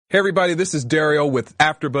Hey everybody, this is Dario with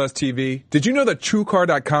AfterBuzz TV. Did you know that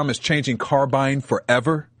TrueCar.com is changing car buying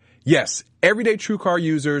forever? Yes, everyday TrueCar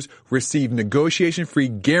users receive negotiation-free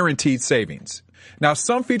guaranteed savings. Now,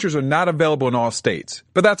 some features are not available in all states,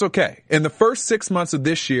 but that's okay. In the first 6 months of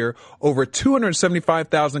this year, over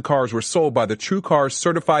 275,000 cars were sold by the TrueCar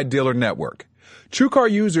Certified Dealer Network.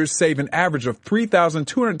 TrueCar users save an average of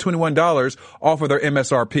 $3,221 off of their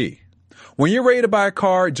MSRP. When you're ready to buy a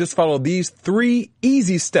car, just follow these 3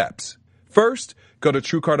 easy steps. First, go to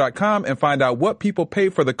TrueCar.com and find out what people pay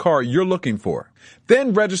for the car you're looking for.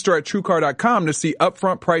 Then register at TrueCar.com to see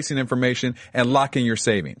upfront pricing information and lock in your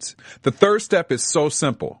savings. The third step is so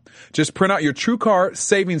simple. Just print out your TrueCar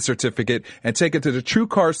savings certificate and take it to the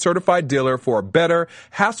TrueCar certified dealer for a better,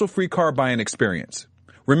 hassle-free car buying experience.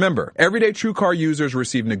 Remember, everyday TrueCar users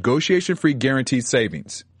receive negotiation-free guaranteed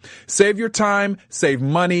savings. Save your time, save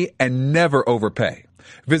money, and never overpay.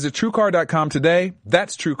 Visit TrueCar.com today.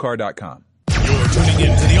 That's TrueCar.com. You're tuning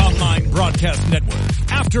in to the online broadcast network,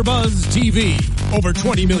 AfterBuzz TV. Over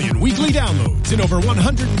 20 million weekly downloads in over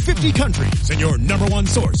 150 countries, and your number one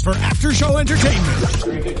source for after-show entertainment.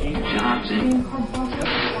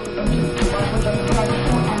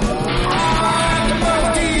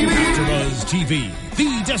 AfterBuzz TV,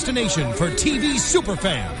 the destination for TV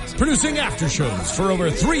superfans, producing aftershows for over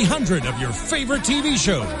 300 of your favorite TV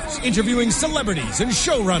shows, interviewing celebrities and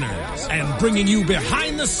showrunners, and bringing you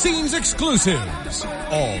behind-the-scenes exclusives.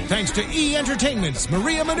 All thanks to E! Entertainment's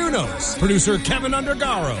Maria Menounos, producer Kevin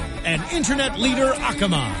Undergaro, and internet leader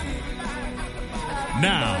Akamai.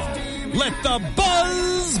 Now, let the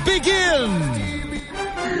buzz begin!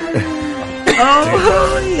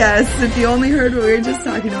 Oh, yes. If you only heard what we were just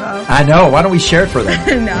talking about. I know. Why don't we share it for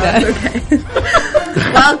them? No, it's okay.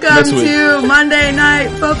 Welcome to Monday Night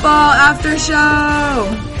Football After Show.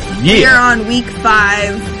 Yeah. We're on week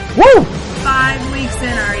 5. Woo! 5 weeks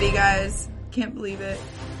in already, guys. Can't believe it.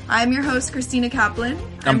 I'm your host, Christina Kaplan.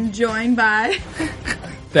 I'm joined by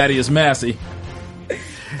Thaddeus Massey.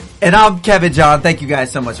 And I'm Kevin John. Thank you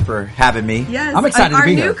guys so much for having me. Yes, I'm excited to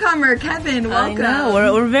be here. Our newcomer, Kevin. Welcome. I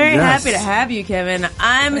know. We're very happy to have you, Kevin.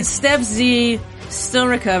 I'm Steph Z, still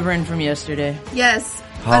recovering from yesterday. Yes.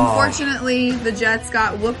 Unfortunately, the Jets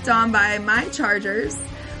got whooped on by my Chargers.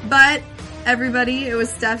 But everybody, it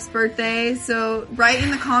was Steph's birthday. So write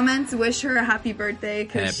in the comments, wish her a happy birthday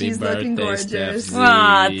because she's looking gorgeous.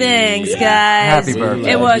 Aw, thanks, guys. Happy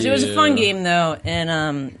birthday. It was a fun game though,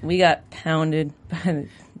 and we got pounded by the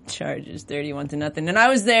Chargers 31-0, and I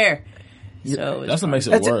was there. So that's what makes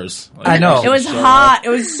it worse. I know. It was hot. It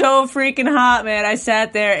was so freaking hot, man. I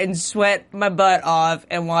sat there and sweat my butt off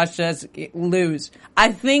and watched us lose. I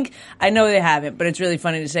know they haven't, but it's really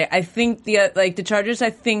funny to say. I think the Chargers,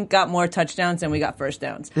 got more touchdowns than we got first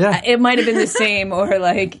downs. Yeah. It might have been the same or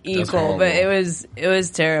equal, but it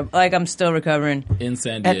was terrible. I'm still recovering in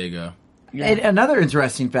San Diego. And another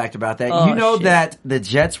interesting fact about that, that the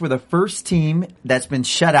Jets were the first team that's been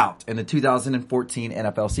shut out in the 2014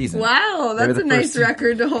 NFL season. Wow, that's a nice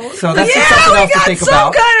record to hold. So that's just something else to think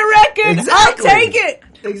about. Some kind of record. Exactly. I'll take it.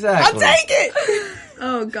 Exactly. I'll take it.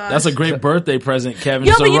 Oh, gosh. That's a great birthday present, Kevin.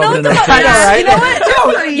 Yo, but you know what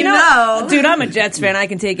You know. Dude, I'm a Jets fan. I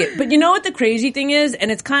can take it. But you know what the crazy thing is? And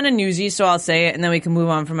it's kind of newsy, so I'll say it, and then we can move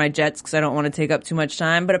on from my Jets because I don't want to take up too much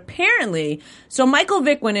time. But apparently, so Michael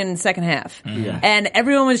Vick went in the second half, and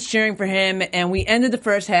everyone was cheering for him, and we ended the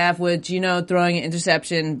first half with Gino throwing an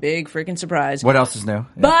interception. Big freaking surprise. What else is new? Yeah.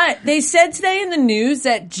 But they said today in the news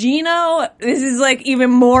that Gino, this is even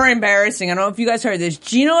more embarrassing. I don't know if you guys heard this.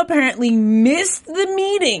 Gino apparently missed the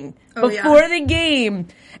meeting before the game,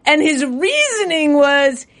 and his reasoning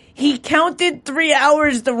was he counted 3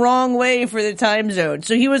 hours the wrong way for the time zone.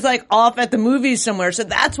 So he was off at the movies somewhere. So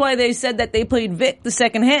that's why they said that they played Vic the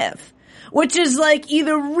second half, which is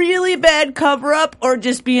either really bad cover up or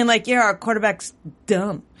just being our quarterback's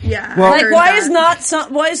dumb. Yeah. Well,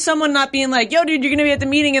 why is someone not being yo, dude, you're gonna be at the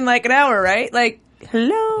meeting in an hour, right?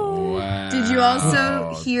 Hello. Wow. Did you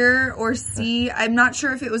also hear or see, I'm not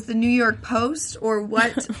sure if it was the New York Post or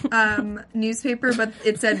what newspaper, but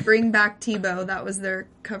it said bring back Tebow. That was their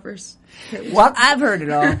covers page. What? I've heard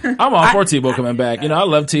it all. I'm all for Tebow coming back. I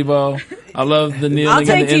love Tebow. I love the kneeling in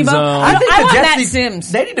the end zone. I want Matt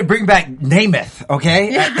Sims. They need to bring back Namath,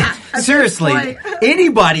 okay? Yeah, seriously,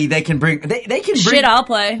 anybody they can bring. They can bring. Shit, I'll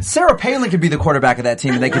play. Sarah Palin could be the quarterback of that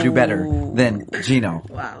team, and they could do better than Gino.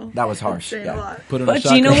 Wow, that was harsh. Saying a lot. But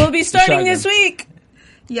Gino will be starting this week.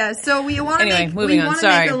 Yeah, so we want to make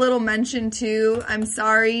a little mention too. I'm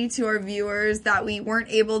sorry to our viewers that we weren't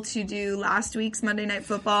able to do last week's Monday Night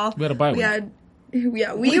Football. We had a bye week.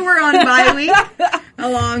 We were on bye week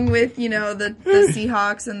along with, the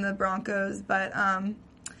Seahawks and the Broncos, but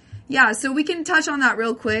Yeah, so we can touch on that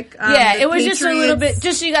real quick. It was just a little bit,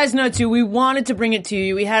 just so you guys know too, we wanted to bring it to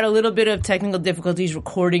you. We had a little bit of technical difficulties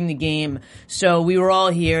recording the game, so we were all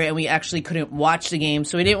here and we actually couldn't watch the game,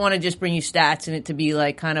 so we didn't want to just bring you stats and it to be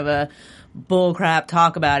like kind of a bullcrap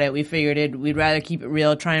talk about it. We figured we'd rather keep it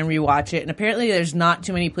real, try and rewatch it, and apparently there's not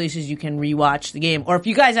too many places you can rewatch the game, or if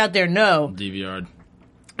you guys out there know, DVR'd.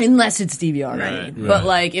 Unless it's DVR, right? But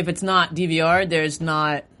like if it's not DVR, there's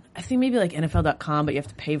not. I think maybe like NFL.com, but you have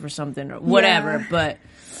to pay for something or whatever. Yeah.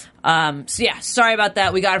 But, sorry about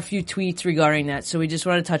that. We got a few tweets regarding that, so we just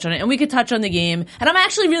want to touch on it. And we could touch on the game. And I'm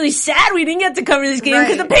actually really sad we didn't get to cover this game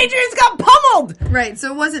because the Patriots got pummeled! Right,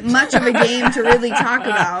 so it wasn't much of a game to really talk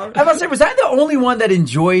about. I was about to say, was I the only one that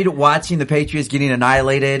enjoyed watching the Patriots getting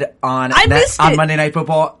annihilated on Monday Night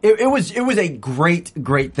Football? It was a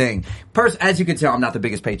great thing. As you can tell, I'm not the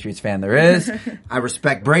biggest Patriots fan there is. I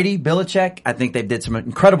respect Brady, Belichick. I think they did some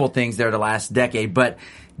incredible things there the last decade. But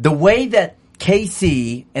the way that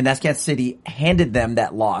KC, and that's Kansas City, handed them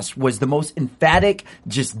that loss was the most emphatic,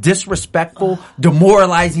 just disrespectful,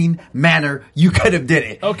 demoralizing manner you could have did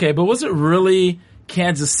it. Okay, but was it really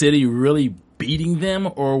Kansas City really beating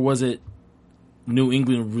them, or was it New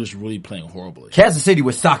England just really playing horribly? Kansas City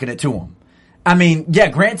was sucking it to them. I mean, yeah,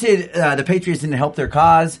 granted, the Patriots didn't help their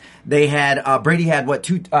cause. They had, Brady had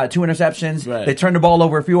two interceptions. Right. They turned the ball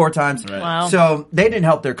over a few more times. Right. Wow. So they didn't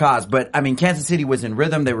help their cause. But, I mean, Kansas City was in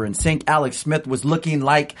rhythm. They were in sync. Alex Smith was looking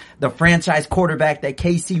like the franchise quarterback that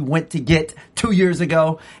KC went to get 2 years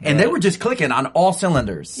ago. And they were just clicking on all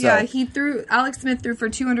cylinders. So. Yeah, Alex Smith threw for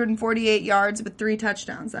 248 yards with 3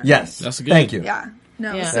 touchdowns. Yes. That's good. Thank you. Yeah.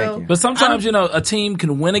 No, yeah. so. But sometimes, a team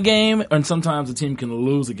can win a game, and sometimes a team can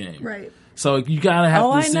lose a game. Right. So you gotta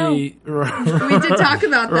have to see. We did talk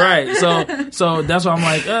about that, right? So that's why I'm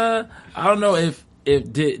like, I don't know if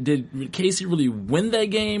did KC really win that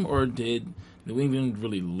game, or did New England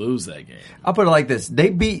really lose that game? I'll put it like this: they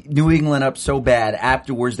beat New England up so bad.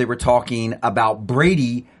 Afterwards, they were talking about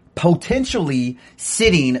Brady potentially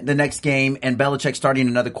sitting the next game and Belichick starting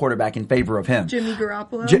another quarterback in favor of him. Jimmy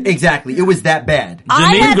Garoppolo. Exactly. It was that bad.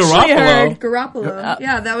 I actually heard Garoppolo.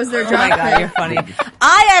 Yeah, that was their draft. Oh my God, you're funny.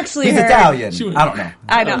 I actually He's heard. Italian. I don't know.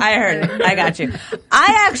 I know. I heard it. I got you.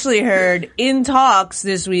 I actually heard in talks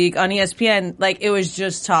this week on ESPN, like it was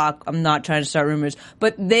just talk. I'm not trying to start rumors,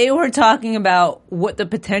 but they were talking about what the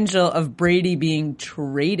potential of Brady being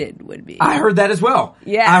traded would be. I heard that as well.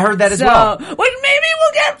 Yeah. I heard that as well. Maybe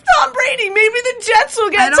we'll get Tom Brady. Maybe the Jets will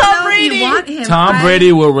get Tom Brady. You want him. Tom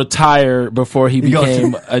Brady will retire before he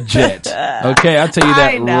became a Jet. Okay, I'll tell you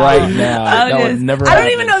that right now. That would never happen. I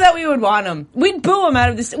don't even know that we would want him. We'd boo him out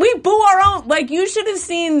of this. We boo our own. Like, you should have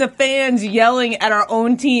seen the fans yelling at our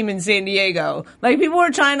own team in San Diego. Like, people were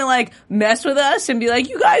trying to, like, mess with us and be like,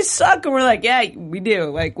 you guys suck. And we're like, yeah, we do.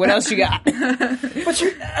 Like, what else you got? But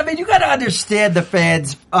you got to understand the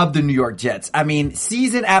fans of the New York Jets. I mean,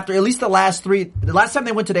 season after, at least the last time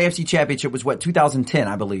they went to the AFC Championship was 2010,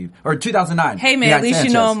 I believe, or 2009. Hey man, at least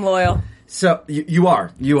Sanchez. You know I'm loyal. So you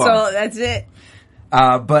are. So that's it.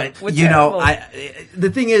 But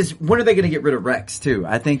the thing is, when are they going to get rid of Rex too?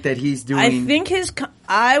 I think that he's doing. I think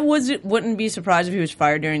wouldn't be surprised if he was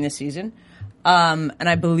fired during this season. And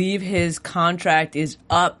I believe his contract is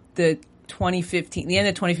up the end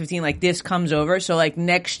of 2015. Like this comes over, so like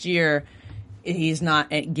next year. He's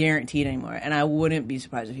not guaranteed anymore, and I wouldn't be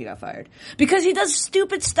surprised if he got fired because he does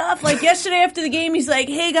stupid stuff. Like yesterday after the game, he's like,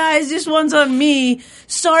 "Hey guys, this one's on me.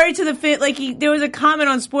 Sorry to the fan." Like there was a comment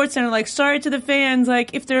on SportsCenter, like, "Sorry to the fans.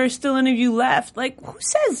 Like if there are still any of you left, like who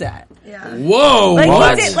says that?" Yeah. Whoa. Like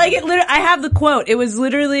what? he did, like it. I have the quote. It was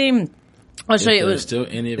literally. I'll show you. It was still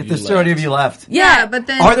any of if you there's still any of you left. Yeah, but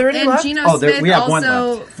then are there any left? Geno Smith we have one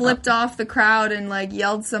also left. flipped off the crowd and like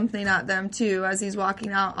yelled something at them too as he's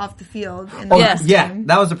walking out off the field. Game.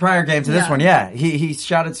 That was the prior game to this one. Yeah, he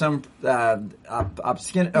shouted some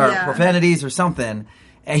profanities or something,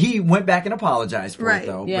 and he went back and apologized for it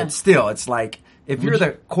though. Yeah. But still, it's like. If you're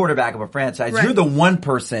the quarterback of a franchise, you're the one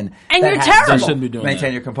person and that you're terrible. Shouldn't be doing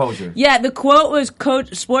maintain your composure. Yeah, the quote was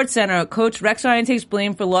SportsCenter. Coach Rex Ryan takes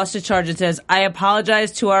blame for loss to charge. It says, "I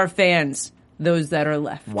apologize to our fans, those that are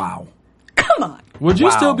left." Wow. Come on. Would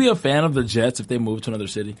you still be a fan of the Jets if they moved to another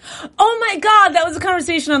city? Oh my God, that was a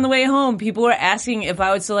conversation on the way home. People were asking if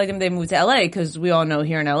I would still like them if they moved to LA because we all know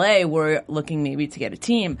here in LA we're looking maybe to get a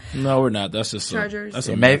team. No, we're not. That's just Chargers. That's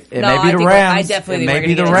it may be the Rams. I definitely think may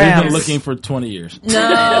be the Rams. We've been Rams. looking for 20 years.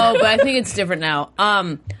 No, but I think it's different now.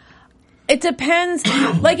 It depends.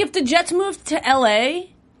 Like if the Jets moved to LA,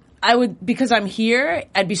 I would because I'm here.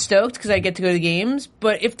 I'd be stoked because I get to go to the games.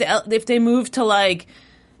 But if they moved to like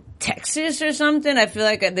Texas or something, I feel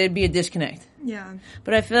like there'd be a disconnect. Yeah.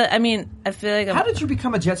 But I feel like How did you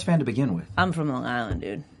become a Jets fan to begin with? I'm from Long Island,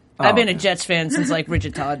 dude. I've been a Jets fan since like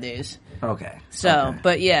Richard Todd days. Okay. So,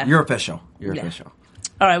 but yeah. You're official. You're official.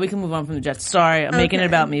 All right, we can move on from the Jets. Sorry, I'm making it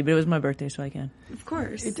about me, but it was my birthday, so I can. Of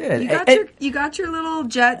course. You did. You got your little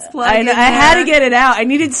Jets plug I had to get it out. I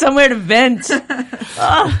needed somewhere to vent.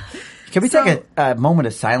 Can we take a moment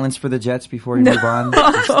of silence for the Jets before we move on?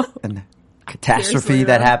 And the catastrophe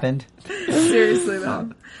that happened. Seriously,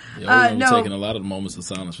 though. Yeah, we're going to be taking a lot of moments of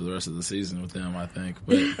silence for the rest of the season with them, I think.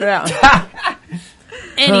 But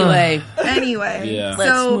Anyway. Yeah.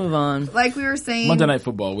 Let's move on. Like we were saying. Monday Night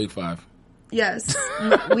Football, Week 5. Yes.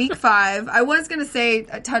 Week 5. I was going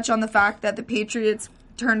to touch on the fact that the Patriots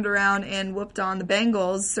turned around and whooped on the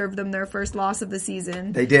Bengals, served them their first loss of the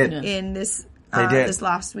season. They did. In this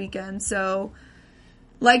last weekend. So,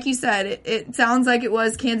 like you said, it sounds like it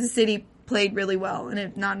was Kansas City played really well,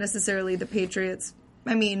 and not necessarily the Patriots.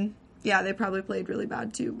 I mean, yeah, they probably played really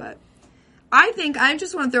bad too, but I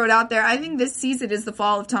just want to throw it out there. I think this season is the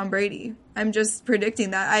fall of Tom Brady. I'm just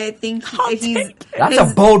predicting that. I think that's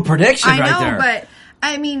a bold prediction right there. I know, but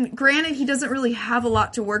I mean, granted, he doesn't really have a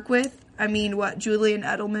lot to work with. I mean, Julian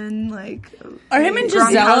Edelman, are him and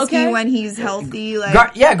Giselle okay? When he's healthy,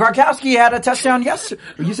 Gronkowski had a touchdown yesterday.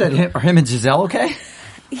 You said him and Giselle okay?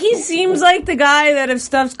 He seems like the guy that if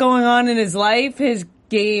stuff's going on in his life, his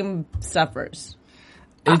game suffers.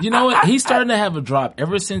 You know what? He's starting to have a drop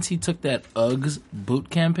ever since he took that Uggs boot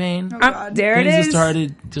campaign. There it is. Things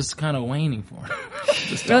started just kind of waning for him.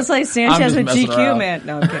 It was like Sanchez with GQ, man.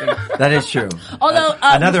 No, I'm kidding. That is true. Although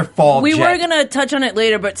another fall. We were going to touch on it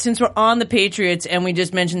later, but since we're on the Patriots and we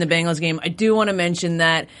just mentioned the Bengals game, I do want to mention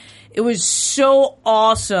that it was so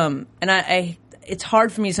awesome, and it's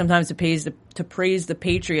hard for me sometimes to praise the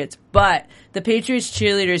Patriots, but the Patriots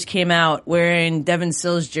cheerleaders came out wearing Devin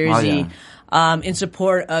Sill's jersey. In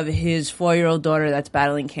support of his 4-year-old daughter that's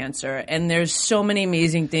battling cancer. And there's so many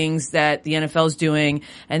amazing things that the NFL's doing.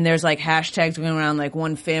 And there's hashtags going around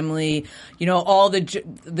one family, all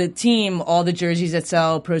the team, all the jerseys that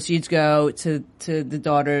sell, proceeds go to the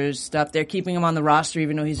daughter's stuff. They're keeping him on the roster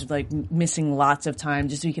even though he's missing lots of time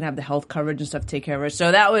just so he can have the health coverage and stuff to take care of her.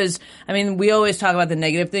 So that was, we always talk about the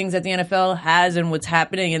negative things that the NFL has and what's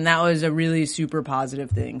happening. And that was a really super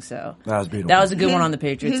positive thing. So that was beautiful. That was a good one on the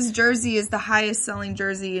Patriots. His jersey is the highest selling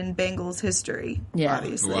jersey in Bengals history. Yeah.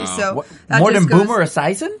 Obviously. Wow. So more than Boomer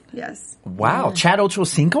Esiason? Yes. Wow. Yeah. Chad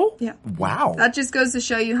Ochocinco? Yeah. Wow. That just goes to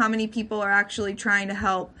show you how many people are actually trying to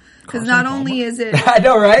help. Because not only is it, I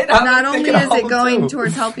know, right? Not only is it going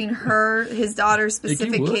towards helping his daughter's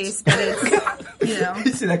specific case, but it's,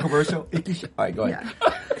 You see that commercial? Icky Chef. All right, go ahead.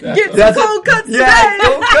 Get some cold cuts today. Yeah,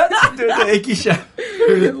 cold cuts. Do the Icky Chef.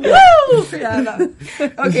 Woo! Yeah, no.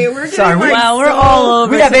 Okay, we're sorry. We're all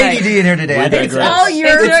over. We have ADD in here today. I think it's all your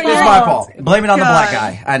fault. It's my fault. Blame it on the black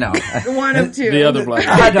guy. I know. One of two. The other black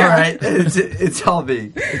guy. I know, right? It's all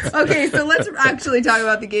me. Okay, so let's actually talk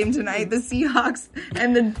about the game tonight. The Seahawks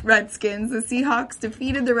and the Redskins. The Seahawks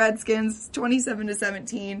defeated the Redskins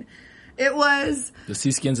 27-17. It was the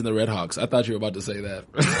Seaskins and the Redhawks. I thought you were about to say that.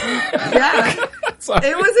 Yeah.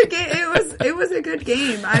 It was a game. It was a good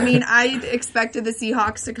game. I expected the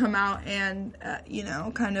Seahawks to come out and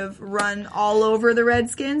kind of run all over the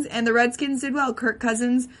Redskins, and the Redskins did well. Kirk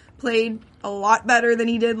Cousins played a lot better than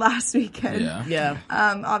he did last weekend. Yeah.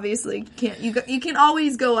 Obviously, you can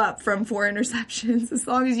always go up from 4 interceptions as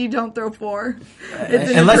long as you don't throw 4.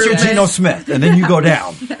 Unless you're Geno Smith, and then you go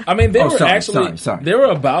down. They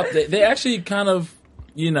were about. They actually kind of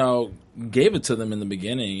gave it to them in the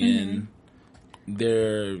beginning, and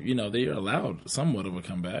they're allowed somewhat of a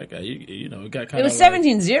comeback. It got kind of. It was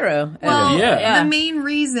 17-0. Well, the main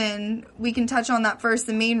reason we can touch on that first.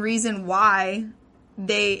 The main reason why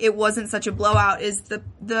it wasn't such a blowout is the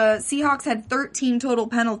Seahawks had 13 total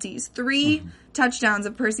penalties. 3 touchdowns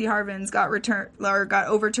of Percy Harvin's got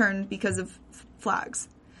overturned because of flags.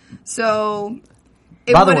 So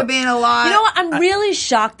it would have been a lot. You know what? I'm really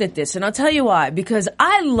shocked at this, and I'll tell you why. Because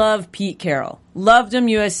I love Pete Carroll. Loved him,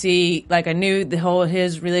 USC. I knew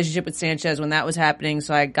his relationship with Sanchez when that was happening,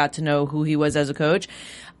 so I got to know who he was as a coach.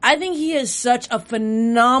 I think he is such a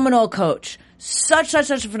phenomenal coach. Such a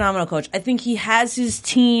phenomenal coach. I think he has his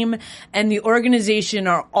team and the organization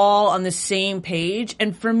are all on the same page.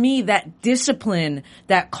 And for me, that discipline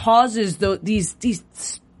that causes these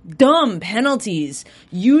dumb penalties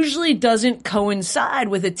usually doesn't coincide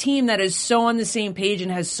with a team that is so on the same page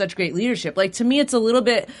and has such great leadership. To me, it's a little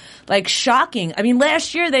bit shocking.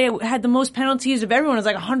 Last year they had the most penalties of everyone. It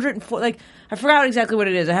was 104. I forgot exactly what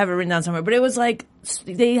it is. I have it written down somewhere, but it was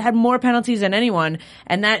they had more penalties than anyone,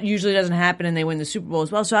 and that usually doesn't happen, and they win the Super Bowl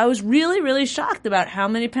as well. So I was really, really shocked about how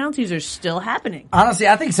many penalties are still happening. Honestly,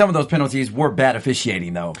 I think some of those penalties were bad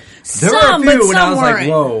officiating, though. There Some, were a few but when I was some like,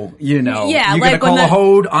 whoa, you know. Yeah, you're like going to call when a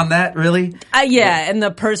hold on that, really? Yeah, and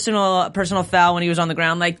the personal foul when he was on the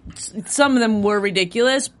ground, like, some of them were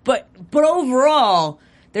ridiculous, but overall,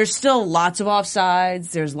 there's still lots of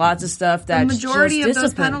offsides. There's lots of stuff that's the majority just of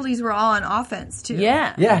those penalties were all on offense too.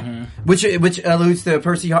 Yeah, yeah. Which alludes to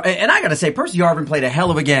Percy. And I gotta say, Percy Harvin played a hell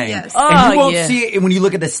of a game. Yes. And you won't see it when you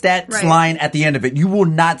look at the stats line at the end of it. You will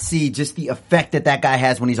not see just the effect that guy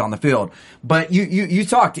has when he's on the field. But you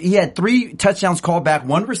talked. He had 3 touchdowns called back,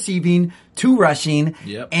 1 receiving, 2 rushing,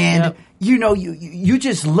 and you know you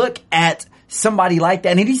just look at somebody like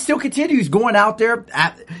that, and he still continues going out there.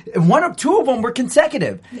 2 of them were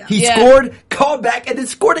consecutive. Yeah. He scored, called back, and then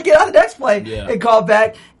scored again on the next play and called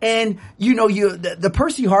back. And you know, the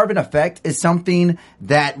Percy Harvin effect is something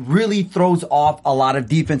that really throws off a lot of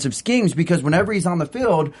defensive schemes, because whenever he's on the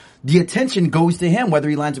field, the attention goes to him. Whether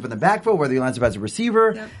he lines up in the backfield, whether he lines up as a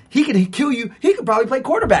receiver, he could kill you. He could probably play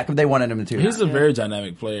quarterback if they wanted him to. He's a very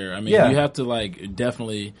dynamic player. I mean, you have to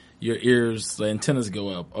definitely your ears, the antennas go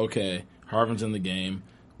up. Okay. Harvin's in the game.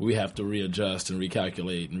 We have to readjust and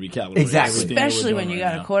recalculate and recalibrate. Exactly. Especially when you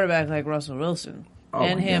got a quarterback like Russell Wilson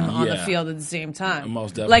and him on the field at the same time.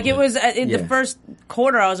 Most definitely. Like, it was in the first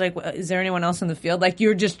quarter, I was like, is there anyone else in the field? Like,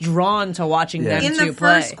 you're just drawn to watching them in two the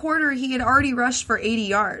play. first quarter, he had already rushed for 80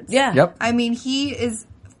 yards. Yeah. Yep. I mean, he is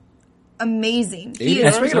amazing. 80 He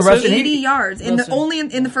is yards? 80 yards in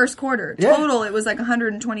the first quarter. Yeah. Total, it was like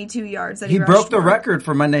 122 yards that he rushed broke the for. record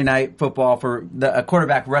for Monday Night Football for a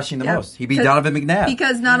quarterback rushing the most. He beat Donovan McNabb.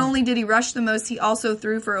 Because not only did he rush the most, he also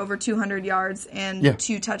threw for over 200 yards and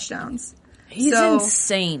 2 touchdowns. He's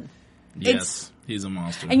insane. Yes. He's a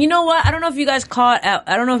monster. And you know what? I don't know if you guys caught out.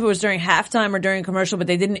 I don't know if it was during halftime or during commercial, but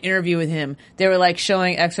they did an interview with him. They were like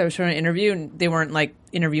showing excerpts from an interview, and they weren't like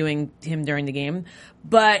interviewing him during the game.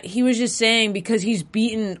 But he was just saying, because he's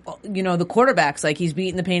beaten, you know, the quarterbacks, like he's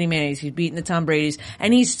beaten the Peyton Mannings, he's beaten the Tom Bradys,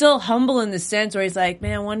 and he's still humble in the sense where he's like,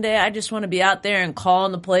 man, one day I just want to be out there and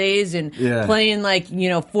calling the plays and playing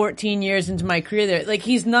 14 years into my career there. Like,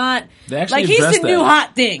 he's not, like, he's the new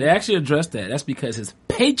hot thing. They actually addressed that. That's because his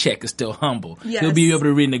paycheck is still humble. Yes. He'll be able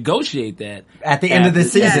to renegotiate that at the end of the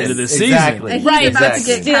season. At the end of the season. Exactly. And he's about to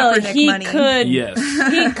get Still, Kaepernick he money.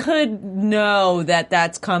 he could know that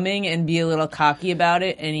that's coming and be a little cocky about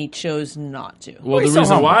it, and he chose not to. Well, the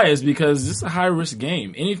reason why is because this is a high-risk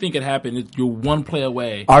game. Anything could happen. You're one play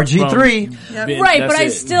away. RG3. Right, but I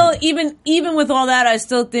still, even with all that, I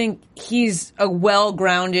still think he's a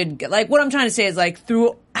well-grounded, like, what I'm trying to say is, like,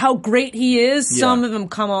 through how great he is, some of them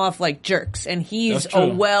come off like jerks, and he's a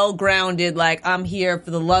well-grounded, like, I'm here for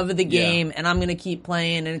the love of the game, and I'm going to keep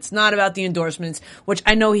playing, and it's not about the endorsements, which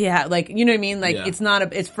I know he had, like, you know what I mean? Like, it's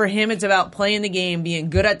not, it's for him, it's about playing the game, being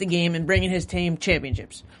good at the game, and bringing his team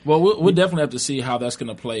championships. Well, we'll definitely have to see how that's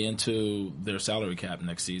going to play into their salary cap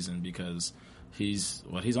next season, because he's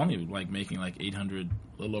only making like $800,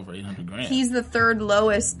 a little over $800,000. He's the 3rd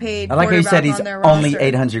lowest paid. I like how you said he's only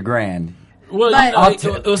roster. $800,000. Well,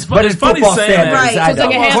 it was but it's funny football saying standards.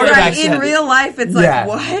 that. Right. In real life, it's like,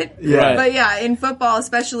 what? Yeah. But yeah, in football,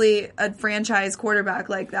 especially a franchise quarterback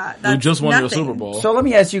like that, that's who just won nothing. the Super Bowl. So let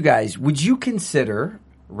me ask you guys, would you consider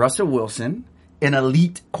Russell Wilson an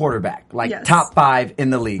elite quarterback? Like top 5 in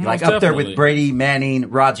the league? Like up there with Brady, Manning,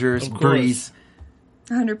 Rodgers, Breeze?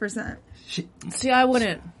 100%. See, I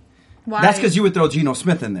wouldn't. Why? That's because you would throw Geno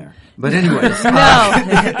Smith in there. But anyways.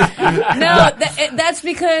 That's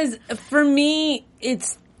because for me,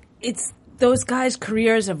 it's those guys'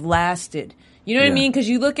 careers have lasted. You know what I mean? Because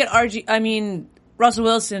you look at Russell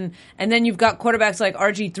Wilson, and then you've got quarterbacks like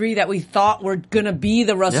RG3 that we thought were going to be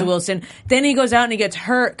the Russell Wilson. Then he goes out and he gets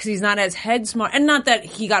hurt because he's not as head smart. And not that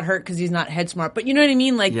he got hurt because he's not head smart, but you know what I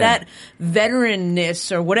mean? Like that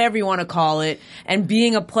veteranness or whatever you want to call it, and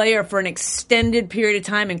being a player for an extended period of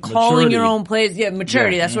time and calling your own plays. Yeah,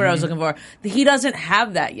 maturity. That's what I was looking for. He doesn't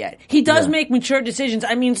have that yet. He does make mature decisions.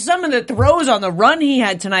 I mean, some of the throws on the run he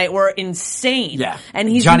had tonight were insane. Yeah. And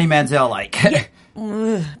he's Johnny Manziel-like.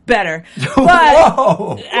 Better, but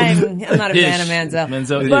I'm not a fan of Manziel.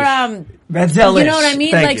 Manziel, you know what I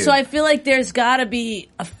mean? Thank you. So I feel like there's got to be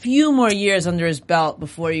a few more years under his belt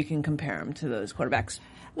before you can compare him to those quarterbacks.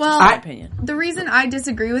 Well, my opinion. The reason I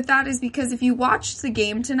disagree with that is because if you watched the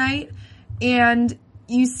game tonight and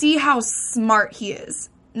you see how smart he is,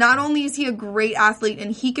 not only is he a great athlete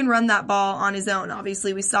and he can run that ball on his own,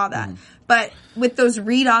 obviously we saw that, but with those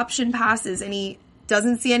read option passes, and he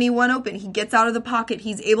doesn't see anyone open. He gets out of the pocket.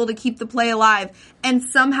 He's able to keep the play alive and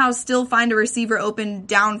somehow still find a receiver open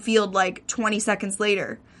downfield like 20 seconds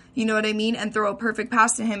later. You know what I mean? And throw a perfect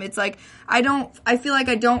pass to him. It's like, I feel like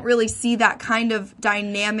I don't really see that kind of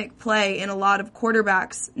dynamic play in a lot of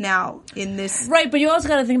quarterbacks now in this. Right, but you also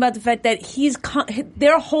got to think about the fact that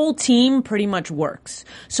their whole team pretty much works.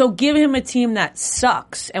 So give him a team that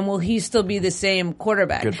sucks, and will he still be the same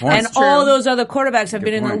quarterback? Good point. And all those other quarterbacks have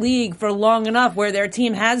been in the league for long enough where their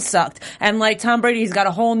team has sucked. And like Tom Brady's got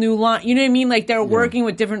a whole new line. You know what I mean? Like they're working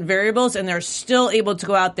with different variables, and they're still able to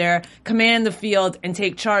go out there, command the field, and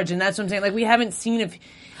take charge. And that's what I'm saying. Like we haven't seen if.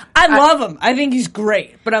 I love him. I think he's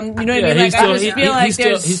great, but you know what I mean. Like I just feel like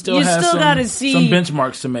you still got to see some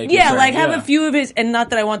benchmarks to make. Yeah, like have a few of his, and not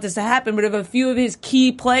that I want this to happen, but if a few of his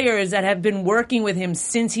key players that have been working with him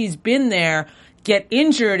since he's been there get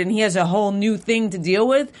injured and he has a whole new thing to deal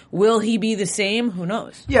with, will he be the same? Who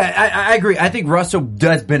knows? Yeah, I agree. I think Russell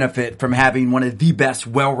does benefit from having one of the best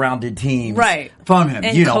well-rounded teams from him.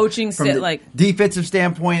 And coaching from the defensive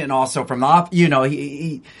standpoint and also from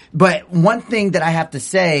the but one thing that I have to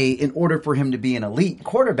say, in order for him to be an elite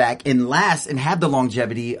quarterback and last and have the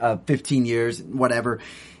longevity of 15 years, whatever,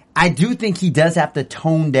 I do think he does have to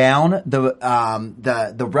tone down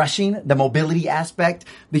the rushing, the mobility aspect,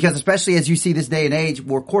 because especially as you see this day and age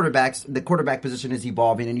where the quarterback position is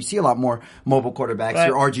evolving and you see a lot more mobile quarterbacks,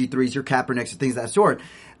 your RG3s, your Kaepernicks, and things of that sort.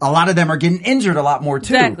 A lot of them are getting injured a lot more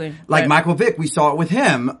too. Exactly. Like Michael Vick, we saw it with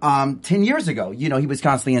him 10 years ago. You know, he was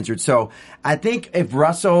constantly injured. So I think if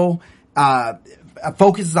Russell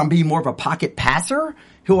focuses on being more of a pocket passer,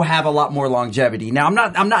 he'll have a lot more longevity. Now,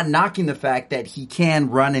 I'm not knocking the fact that he can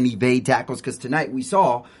run and evade tackles, because tonight we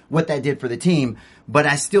saw what that did for the team, but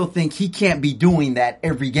I still think he can't be doing that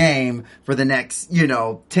every game for the next,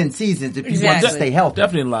 10 seasons if he wants to stay healthy.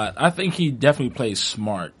 Definitely a lot. I think he definitely plays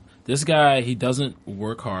smart. This guy, he doesn't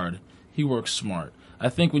work hard. He works smart. I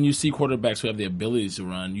think when you see quarterbacks who have the ability to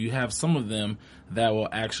run, you have some of them that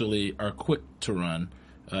are quick to run,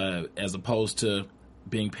 as opposed to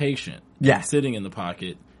being patient. Sitting in the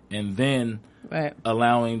pocket, and then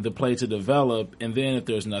allowing the play to develop, and then if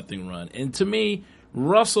there's nothing, run. And to me,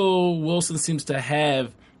 Russell Wilson seems to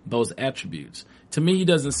have those attributes. To me, he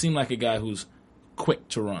doesn't seem like a guy who's quick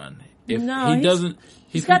to run. He's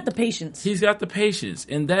got the patience. He's got the patience,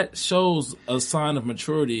 and that shows a sign of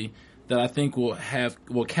maturity that I think will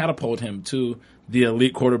catapult him to the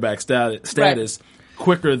elite quarterback status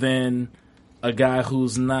quicker than a guy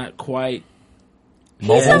who's not quite.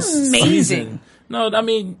 He's amazing. No, I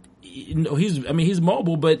mean, he's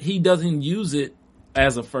mobile, but he doesn't use it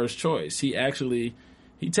as a first choice. He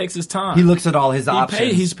takes his time. He looks at all his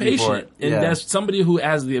options. He's patient, and that's somebody who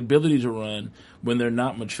has the ability to run when they're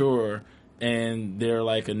not mature and they're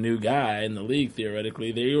like a new guy in the league.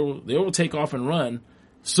 Theoretically, they will take off and run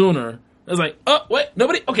sooner. It's like, oh wait,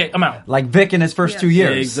 nobody. Okay, I'm out. Like Vic in his first 2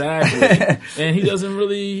 years, exactly. And he doesn't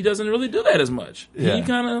really do that as much. Yeah. He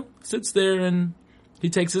kind of sits there and. He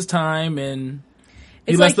takes his time and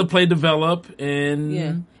he lets the play develop,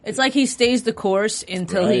 and it's like he stays the course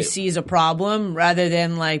until he sees a problem, rather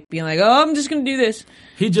than like being like, "Oh, I'm just going to do this."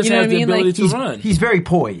 He just has the ability to run. He's very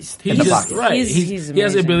poised in the pocket. Right. He has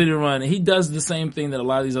the ability to run. He does the same thing that a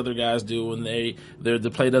lot of these other guys do when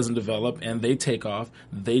the play doesn't develop and they take off.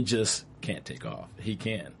 They just can't take off. He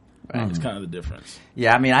can. Right. It's kind of the difference.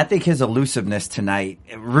 Yeah, I mean, I think his elusiveness tonight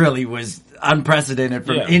really was unprecedented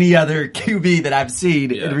from any other QB that I've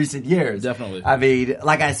seen in recent years. Definitely. I mean,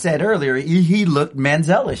 like I said earlier, he looked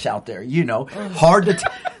Manziel-ish out there, hard to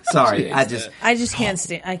sorry, I just can't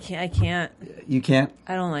stand. I can't. You can't?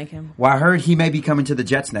 I don't like him. Well, I heard he may be coming to the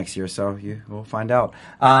Jets next year, so we'll find out.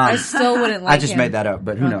 I still wouldn't like him. I just made that up,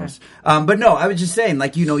 but who knows? But no, I was just saying,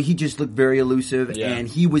 he just looked very elusive, and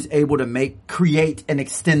he was able to create and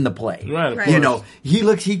extend the play. Right.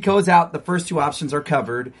 He goes out, the first two options are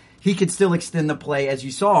covered. He could still extend the play, as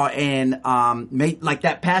you saw, and make like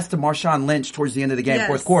that pass to Marshawn Lynch towards the end of the game,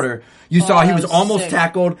 fourth quarter. You saw he was almost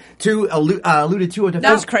tackled. Alluded to a defense.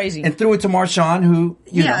 That was crazy. And threw it to Marshawn, who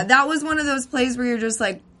that was one of those plays where you're just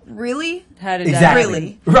like, really? How did exactly. that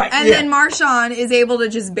really? Right. And then Marshawn is able to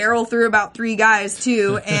just barrel through about three guys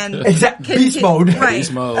too, and beast mode. Right.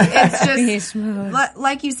 Beast mode. It's just beast mode.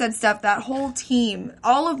 Like you said, Steph. That whole team,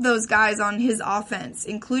 all of those guys on his offense,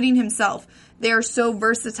 including himself, they are so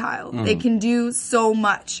versatile. They can do so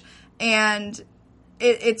much, and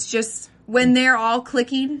it's just. When they're all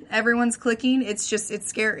clicking, everyone's clicking, it's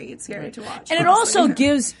scary. It's scary to watch. And it also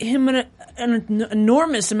gives him an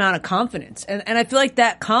enormous amount of confidence. And I feel like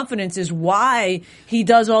that confidence is why he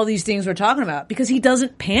does all these things we're talking about, because he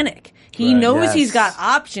doesn't panic. He knows he's got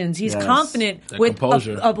options. He's confident with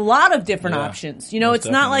a lot of different options. You know, it's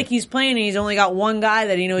not like he's playing and he's only got one guy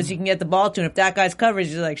that he knows he can get the ball to, and if that guy's coverage,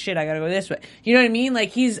 he's like, shit, I gotta go this way. You know what I mean? Like,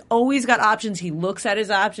 he's always got options. He looks at his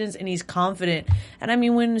options, and he's confident. And I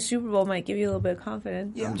mean, winning the Super Bowl might give you a little bit of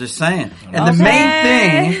confidence. Yeah. I'm just saying. And the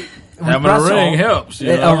main thing... Having a ring helps.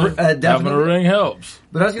 Having a ring helps.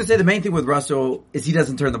 But I was going to say the main thing with Russell is he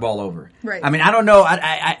doesn't turn the ball over. Right. I mean, I don't know.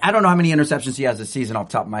 I don't know how many interceptions he has this season off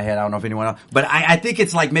the top of my head. I don't know if anyone else. But I think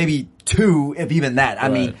it's like maybe 2, if even that. I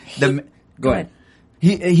mean, go ahead.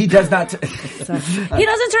 He does not. He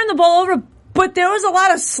doesn't turn the ball over, but there was a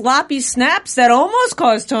lot of sloppy snaps that almost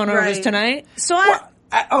caused turnovers tonight. So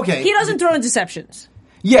okay. He doesn't throw interceptions.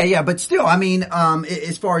 Yeah, but still, I mean,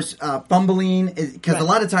 as far as fumbling, because a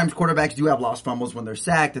lot of times quarterbacks do have lost fumbles when they're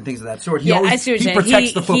sacked and things of that sort. I see what you're saying. He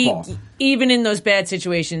protects the football. Even in those bad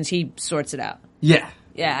situations, he sorts it out. Yeah.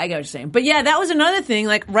 Yeah, I get what you're saying. But yeah, that was another thing,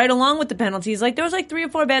 like, right along with the penalties. Like, there was like 3 or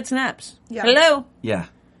 4 bad snaps. Yeah. Hello? Yeah.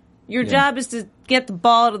 Your job is to get the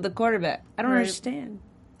ball to the quarterback. I don't understand.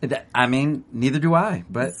 I mean, neither do I,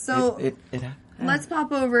 but so let's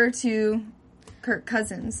pop over to Kirk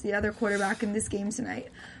Cousins, the other quarterback in this game tonight,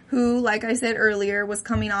 who, like I said earlier, was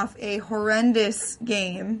coming off a horrendous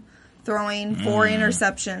game, throwing 4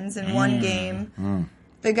 interceptions in one game.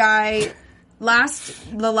 The guy,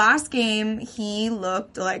 the last game, he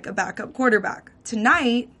looked like a backup quarterback.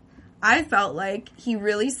 Tonight, I felt like he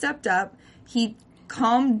really stepped up. He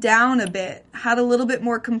calmed down a bit, had a little bit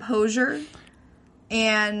more composure,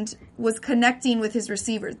 and was connecting with his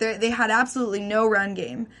receivers. They had absolutely no run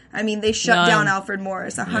game. I mean, they shut down Alfred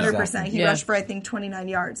Morris 100%. He rushed for, I think, 29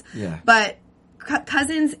 yards. Yeah. But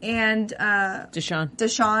Cousins and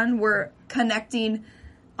Deshaun were connecting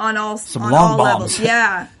on all levels.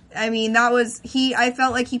 Yeah. I mean, I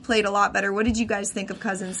felt like he played a lot better. What did you guys think of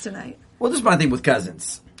Cousins tonight? Well, this is my thing with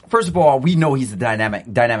Cousins. First of all, we know he's a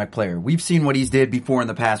dynamic player. We've seen what he's did before in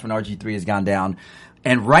the past when RG3 has gone down.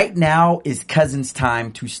 And right now is Cousins'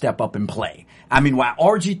 time to step up and play. I mean, while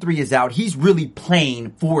RG3 is out, he's really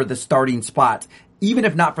playing for the starting spot, even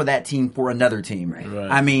if not for that team, for another team. Right.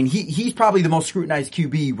 I mean, he's probably the most scrutinized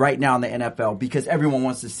QB right now in the NFL because everyone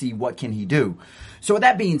wants to see what can he do. So with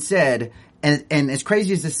that being said, and as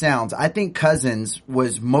crazy as this sounds, I think Cousins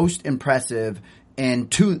was most impressive in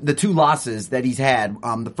the 2 losses that he's had.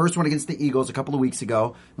 The first one against the Eagles a couple of weeks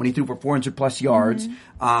ago when he threw for 400+ yards,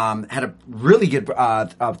 had a really good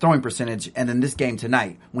throwing percentage, and then this game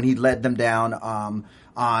tonight when he led them down on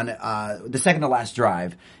the second to last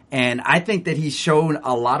drive. And I think that he's shown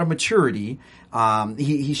a lot of maturity.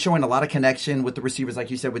 He's showing a lot of connection with the receivers,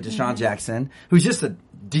 like you said, with Deshaun Jackson, who's just a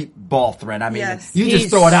deep ball threat. I mean, you just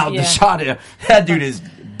throw it out, Deshaun, that dude is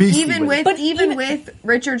beastie. Even with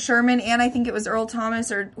Richard Sherman and I think it was Earl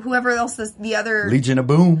Thomas or whoever else the other Legion of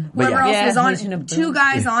Boom, whoever else was on 2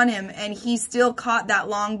 guys on him, and he still caught that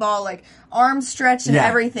long ball, like arm stretch and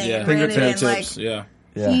everything, and ran it in like. Yeah.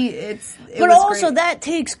 But also great. That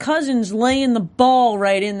takes Cousins laying the ball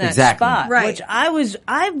right in that spot, right? Which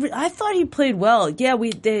I thought he played well. Yeah,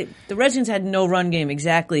 the Redskins had no run game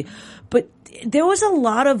exactly, but there was a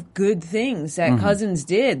lot of good things that Cousins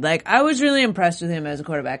did. Like, I was really impressed with him as a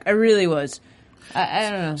quarterback. I really was. I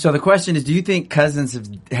don't know. So the question is, do you think Cousins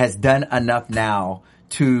has done enough now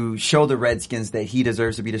to show the Redskins that he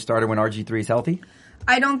deserves to be the starter when RG3 is healthy?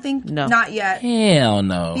 I don't think not yet. Hell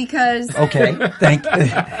no. Because okay, thank you.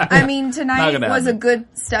 I mean, tonight was a good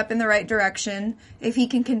step in the right direction. If he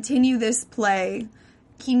can continue this play,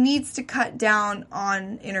 he needs to cut down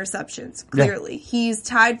on interceptions. Clearly, he's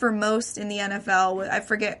tied for most in the NFL. I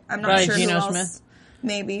forget. I'm not sure Geno who else. Smith.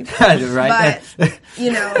 Maybe, right? But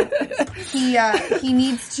he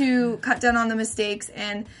needs to cut down on the mistakes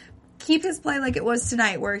and keep his play like it was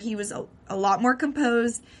tonight, where he was a lot more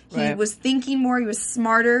composed. He was thinking more. He was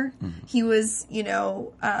smarter. He was, he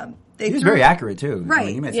was very accurate too. Right.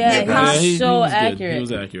 He was so accurate. He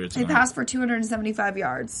was accurate tonight. They passed for 275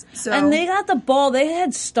 yards. So and they got the ball. They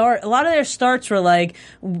had a lot of their starts were like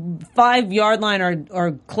 5-yard line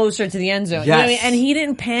or closer to the end zone. Yes. You know what I mean? And he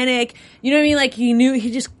didn't panic. You know what I mean? Like he knew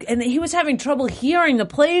and he was having trouble hearing the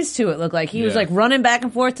plays too. It looked like he was like running back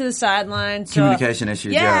and forth to the sideline. So, communication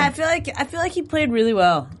issues. Yeah, I feel like he played really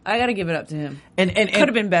well. I got to give it up to him. And could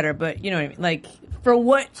have been better, but you know what I mean? Like. For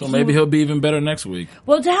what? So maybe he'll be even better next week.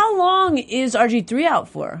 Well, how long is RG3 out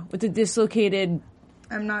for with the dislocated?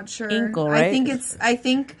 I'm not sure. Ankle, right? I think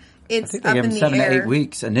it's up in the 7 air. to 8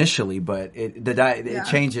 weeks initially, but it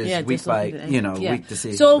changes week by week to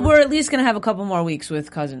see. So we're at least going to have a couple more weeks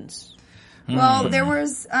with Cousins. Well, there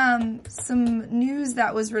was some news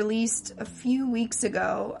that was released a few weeks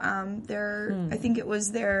ago. I think it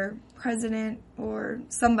was their president or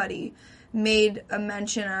somebody made a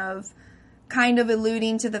mention of kind of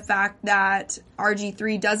alluding to the fact that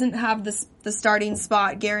RG3 doesn't have the starting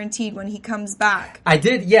spot guaranteed when he comes back. I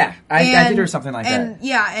did, yeah. I did hear something like that.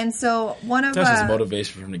 Yeah, and so one of... That's just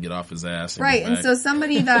motivation for him to get off his ass. Right, and so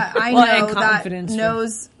somebody that I know that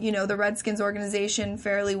knows, the Redskins organization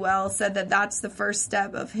fairly well said that that's the first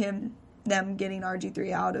step of them getting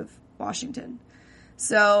RG3 out of Washington.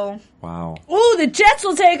 So... Wow. Ooh, the Jets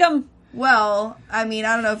will take him! Well, I mean,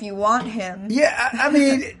 I don't know if you want him. Yeah,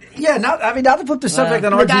 not to flip the subject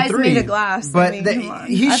on RG3. The guy's made of glass. But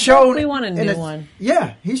he's shown... we want a new one.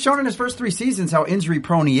 Yeah, he's shown in his first 3 seasons how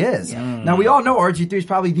injury-prone he is. Yeah. Now, we all know RG3 is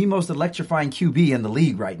probably the most electrifying QB in the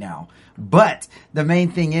league right now. But the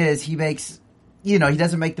main thing is he makes... he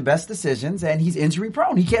doesn't make the best decisions, and he's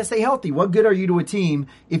injury-prone. He can't stay healthy. What good are you to a team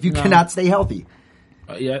if you cannot stay healthy?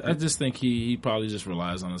 I just think he probably just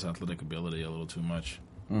relies on his athletic ability a little too much.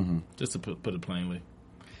 Mm-hmm. Just to put it plainly.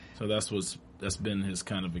 So that's been his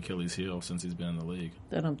kind of Achilles heel since he's been in the league.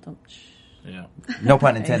 Yeah. No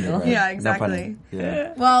pun intended, right? Yeah, exactly.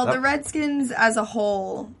 Well, the Redskins as a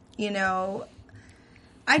whole,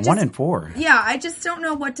 I just 1-4. Yeah, I just don't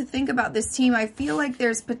know what to think about this team. I feel like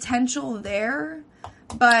there's potential there,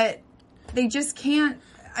 but they just can't.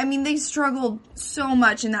 I mean, they struggled so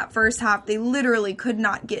much in that first half. They literally could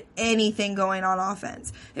not get anything going on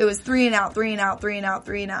offense. It was 3 and out, 3 and out, 3 and out,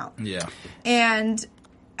 3 and out. Yeah. And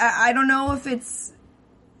I don't know if it's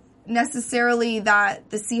necessarily that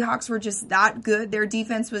the Seahawks were just that good. Their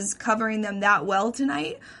defense was covering them that well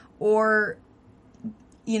tonight, or,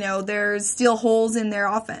 there's still holes in their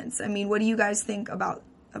offense. I mean, what do you guys think about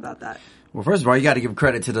that? Well, first of all, you got to give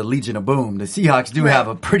credit to the Legion of Boom. The Seahawks do have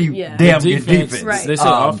a pretty damn good defense. Right. They say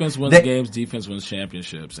offense wins games, defense wins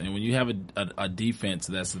championships. And when you have a defense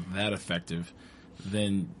that's that effective,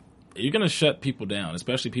 then you're going to shut people down,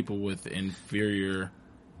 especially people with inferior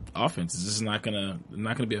offenses. This is not going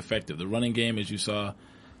to be effective. The running game, as you saw,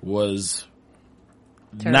 was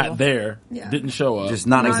not there. Yeah. Didn't show up. Just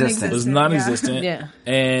non-existent. It was non-existent. Yeah.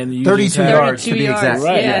 And you 32 yards to be exact.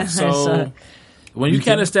 Right. Yeah. So when you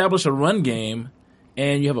can't establish a run game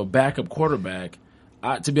and you have a backup quarterback,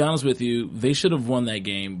 to be honest with you, they should have won that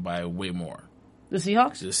game by way more. The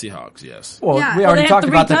Seahawks? The Seahawks, yes. Well, we already talked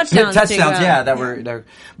about the touchdowns. Were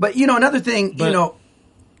But, another thing,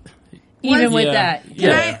 Even with that.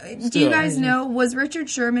 Do you guys know, was Richard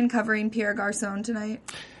Sherman covering Pierre Garçon tonight?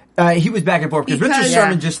 He was back and forth because Richard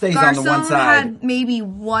Sherman just stays on the one side. Garçon had maybe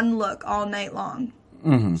one look all night long.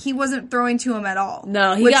 Mm-hmm. He wasn't throwing to him at all.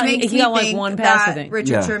 No, he got like one pass, I think.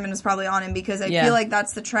 Richard Sherman was probably on him because I feel like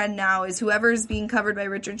that's the trend now is whoever's being covered by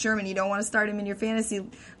Richard Sherman, you don't want to start him in your fantasy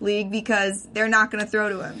league because they're not going to throw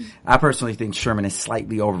to him. I personally think Sherman is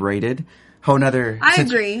slightly overrated. I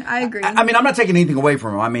agree. I mean, I'm not taking anything away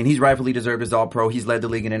from him. I mean, he's rightfully deserved as All-Pro. He's led the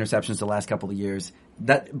league in interceptions the last couple of years.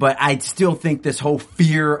 But I still think this whole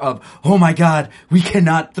fear of, oh my God, we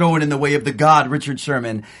cannot throw it in the way of the God, Richard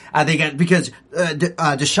Sherman. I think because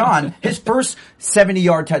Deshaun, his first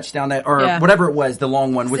 70-yard touchdown whatever it was, the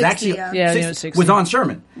long one, was 60, actually was on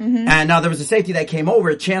Sherman. Mm-hmm. And now there was a safety that came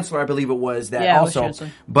over, Chancellor, I believe it was, that also. Was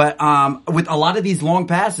but with a lot of these long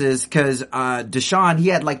passes, because Deshaun, he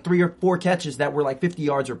had like 3 or 4 catches that were like 50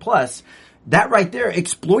 yards or plus. That right there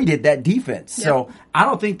exploited that defense. Yep. So I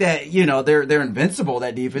don't think that, they're invincible,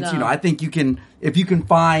 that defense. No. I think if you can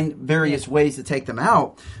find various ways to take them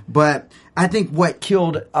out. But I think what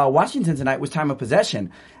killed Washington tonight was time of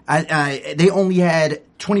possession. They only had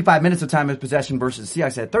 25 minutes of time of possession versus the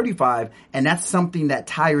Seahawks had 35, and that's something that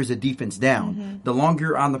tires a defense down. Mm-hmm. The longer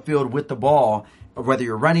you're on the field with the ball, or whether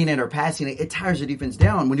you're running it or passing it, it tires the defense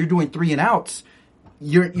down. When you're doing 3 and outs,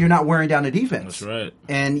 you're not wearing down the defense. That's right.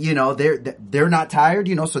 And, they're not tired,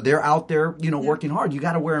 so they're out there, working hard. You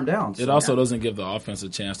got to wear them down. So. It also doesn't give the offense a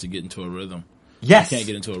chance to get into a rhythm. Yes. You can't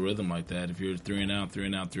get into a rhythm like that. If you're 3 and out,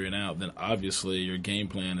 then obviously your game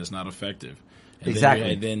plan is not effective. And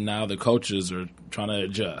exactly. Then now the coaches are trying to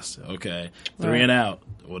adjust. Okay, 3 and out.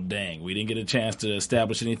 Well, dang, we didn't get a chance to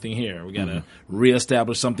establish anything here. We got to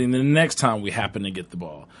reestablish something the next time we happen to get the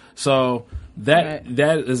ball. So that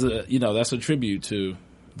is that's a tribute to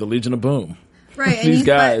the Legion of Boom. Right, these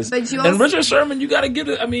guys. But and Richard Sherman, you got to give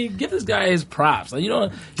this guy his props. Like,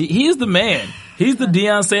 he's the man. He's the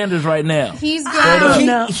Deion Sanders right now. He's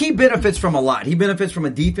good. He benefits from a lot. He benefits from a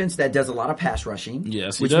defense that does a lot of pass rushing.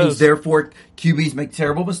 Yes, he which does. Means therefore QBs make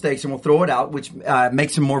terrible mistakes and will throw it out, which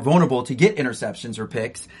makes him more vulnerable to get interceptions or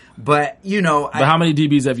picks. But how many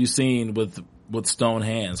DBs have you seen with with stone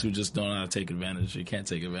hands who just don't know how to take advantage. You can't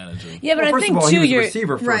take advantage of. Yeah, but well, I think first of all, too, he was a you're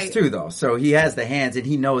receiver first right. too, though. So he has the hands and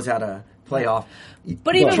he knows how to play off.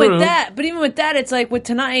 But even with that, it's like with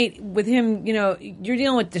tonight, with him, you're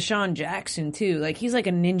dealing with Deshaun Jackson too. Like he's like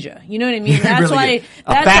a ninja. You know what I mean? That's really why. good.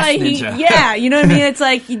 That's fast why ninja. Yeah, you know what I mean? It's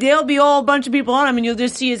like there'll be a bunch of people on him, and you'll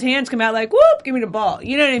just see his hands come out like, "Whoop, give me the ball."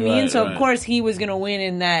 You know what I mean? Right, so right. of course he was going to win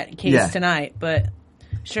in that case tonight, but.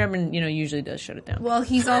 Sherman, usually does shut it down. Well,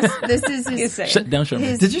 he's also, this is his... Shut down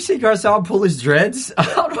Sherman. Did you see Garcelle pull his dreads?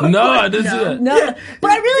 No, I didn't see that. No,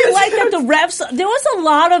 but I really like that the refs, there was a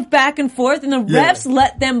lot of back and forth and the refs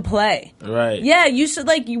let them play. Right. Yeah, you said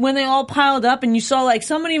when they all piled up and you saw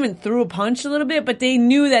someone even threw a punch a little bit, but they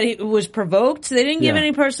knew that it was provoked, so they didn't give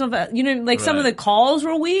any personal, some of the calls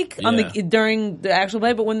were weak during the actual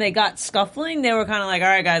play, but when they got scuffling, they were kind of like, all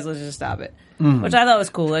right guys, let's just stop it. Which I thought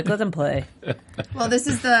was cool. Let them play. Well, this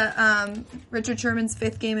is the Richard Sherman's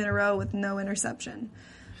 5th game in a row with no interception.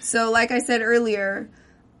 So, like I said earlier,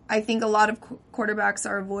 I think a lot of quarterbacks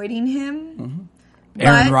are avoiding him. Mm-hmm.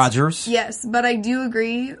 Aaron Rodgers. Yes, but I do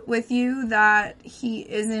agree with you that he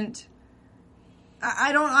isn't.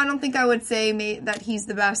 I don't think I would say that he's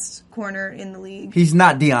the best corner in the league. He's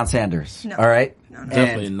not Deion Sanders. No. All right. No.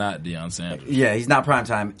 Definitely not Deion Sanders. Yeah, he's not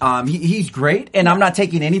primetime. He's great, and I'm not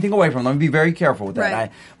taking anything away from him. Let me be very careful with that.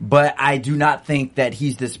 Right. But I do not think that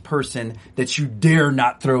he's this person that you dare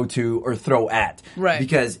not throw to or throw at. Right.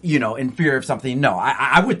 Because, in fear of something. No,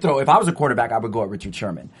 I would throw, if I was a quarterback, I would go at Richard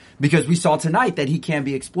Sherman. Because we saw tonight that he can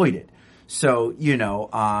be exploited. So,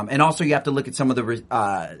 and also you have to look at some of the,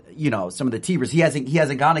 some of the T-Wers. He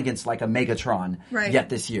hasn't gone against like a Megatron yet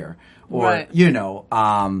this year. Or,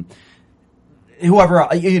 whoever,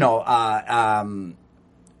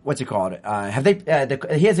 what's it called?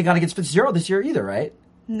 He hasn't gone against Fitzgerald this year either, right?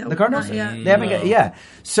 No, the Cardinals? not yet. They haven't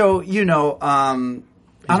So,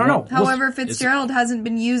 I don't know. However, Fitzgerald hasn't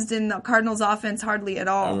been used in the Cardinals' offense hardly at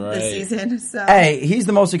all this season. So. Hey, he's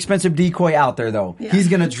the most expensive decoy out there, though. Yeah. He's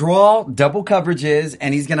going to draw double coverages,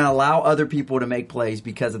 and he's going to allow other people to make plays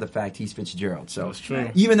because of the fact he's Fitzgerald. So, that's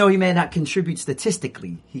true. Even though he may not contribute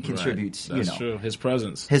statistically, he contributes. That's true. His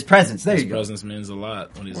presence. There you go. His presence means a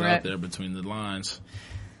lot when he's out there between the lines.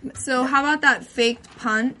 So, how about that faked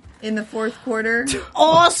punt in the fourth quarter?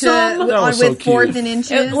 Awesome. With 4th and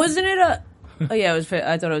inches. Wasn't it a? Oh yeah, it was.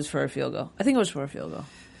 I thought it was for a field goal. I think it was for a field goal.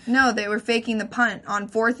 No, they were faking the punt on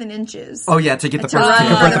 4th and inches. Oh yeah, to get the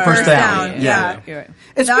first down. Yeah. You're right.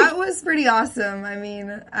 That was pretty awesome. I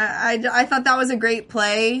mean, I thought that was a great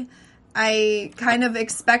play. I kind of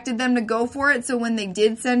expected them to go for it, so when they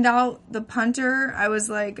did send out the punter, I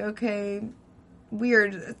was like, okay,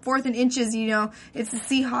 weird. 4th and inches, it's the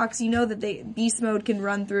Seahawks. That beast mode can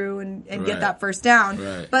run through and get that first down.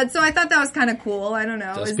 Right. But so I thought that was kind of cool. I don't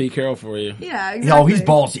know. That's Pete Carroll for you. Yeah, exactly. No, he's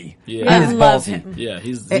ballsy. Yeah. He is love ballsy. him. Yeah,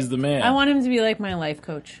 he's the man. I want him to be like my life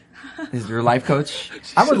coach. Is your life coach?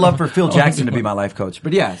 I would love for Phil Jackson to be my life coach,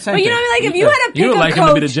 but yeah, same But thing. if you had to pick you would like coach,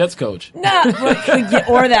 him to be the Jets coach. No,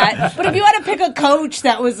 or that. But if you had to pick a coach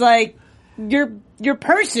that was like your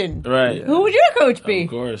person, right? Who would your coach be? Of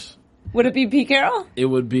course. Would it be Pete Carroll? It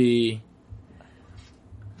would be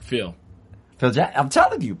Phil I'm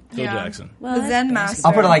telling you. Phil Jackson. Well, the Zen master.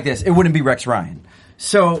 I'll put it like this. It wouldn't be Rex Ryan.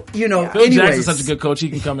 So, Phil Jackson's such a good coach. He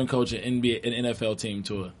can come and coach an NFL team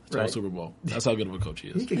to a Super Bowl. That's how good of a coach he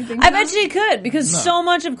is. I bet you he could, because so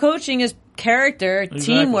much of coaching is character,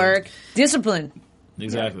 teamwork, discipline.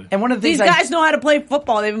 Exactly. And one of the these guys know how to play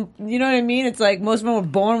football. You know what I mean? It's like most of them were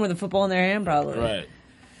born with a football in their hand, probably. Right.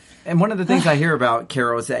 And one of the things I hear about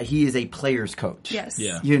Carroll is that he is a player's coach. Yes.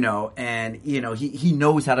 Yeah. And he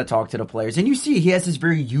knows how to talk to the players. And you see he has this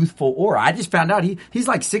very youthful aura. I just found out he's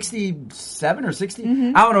like 67 or 60.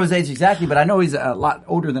 Mm-hmm. I don't know his age exactly, but I know he's a lot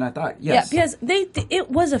older than I thought. Yes. Yeah, because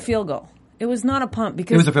it was a field goal. It was not a punt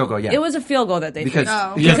because it was a field goal. Yeah, it was a field goal that they because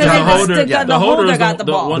the holder got the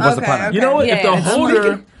ball. Was the punter. Okay. You know what? If the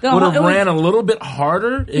holder would have ran a little bit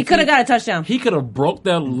harder, he could have got a touchdown. He could have broke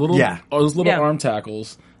that those little arm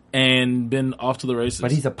tackles and been off to the races.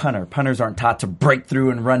 But he's a punter. Punters aren't taught to break through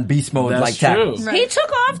and run beast mode like tackles. Right. He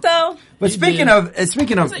took off though. But speaking of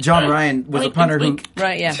John Ryan was a punter who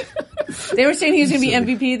they were saying he was going to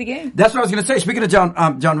be MVP of the game. That's what I was going to say. Speaking of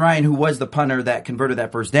John Ryan, who was the punter that converted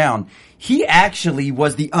that first down, he actually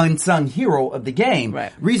was the unsung hero of the game.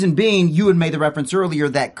 Right. Reason being, you had made the reference earlier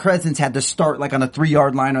that Cousins had to start like on the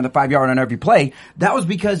 3-yard line or the 5-yard line on every play. That was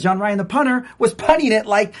because John Ryan, the punter, was punting it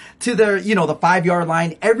like to the 5-yard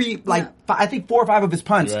line. I think 4 or 5 of his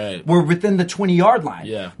punts were within the 20-yard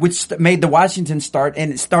line, which made the Washington start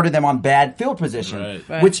and it started them on bad field position,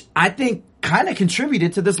 which I think kind of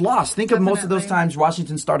contributed to this loss. Think of most of those times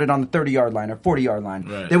Washington started on the 30-yard line or 40-yard line.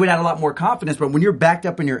 Right. They would have a lot more confidence, but when you're backed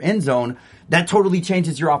up in your end zone, that totally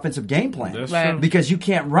changes your offensive game plan. That's true. Because you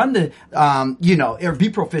can't run the, or be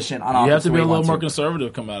proficient on offense. You have to be a little more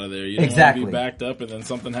conservative come out of there. You don't want to be backed up and then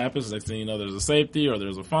something happens. Next thing you know, there's a safety or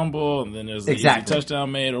there's a fumble and then there's an easy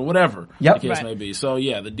touchdown made or whatever the case may be. So,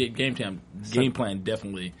 yeah, the game plan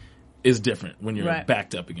definitely is different when you're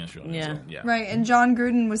backed up against your own zone. Yeah. Right, and John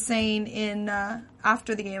Gruden was saying in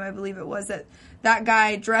after the game, I believe it was, that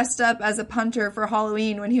guy dressed up as a punter for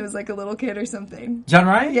Halloween when he was like a little kid or something. John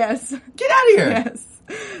Ryan? Yes. Get out of here. Yes.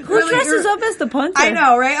 Who dresses up as the punter? I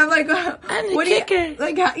know, right? I'm like, what do you,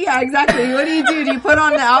 like, yeah, exactly. What do you do? Do you put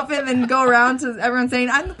on the outfit and then go around to everyone saying,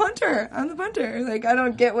 I'm the punter. Like, I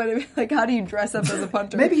don't get how do you dress up as a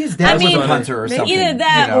punter? Maybe his dad was a punter or something. Either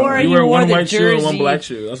that or you wear one white jersey. shoe and one black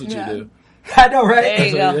shoe. That's what you do. I know, right? There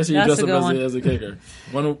you go. That's how you dress up as a kicker.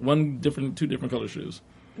 Two different color shoes.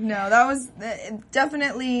 No, that was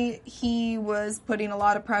definitely, he was putting a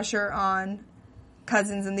lot of pressure on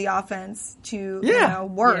Cousins in the offense to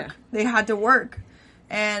work. Yeah. They had to work,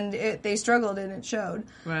 and they struggled, and it showed.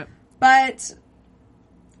 Right. But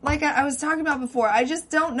like I was talking about before, I just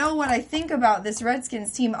don't know what I think about this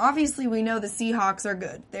Redskins team. Obviously, we know the Seahawks are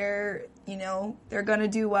good. They're going to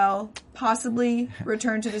do well, possibly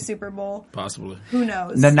return to the Super Bowl. Possibly. Who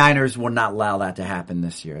knows? The Niners will not allow that to happen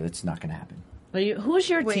this year. That's not going to happen. Who's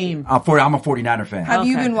your team? I'm a 49er fan. Have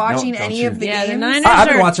you been watching any of the games? The Niners I've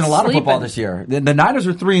been watching a lot sleeping. of football this year. The Niners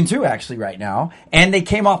are 3-2 actually right now, and they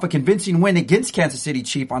came off a convincing win against Kansas City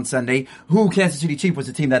Chiefs on Sunday. Kansas City Chiefs was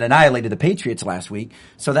the team that annihilated the Patriots last week.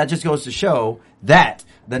 So that just goes to show that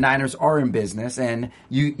the Niners are in business, and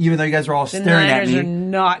even though you guys are all staring at me, the Niners are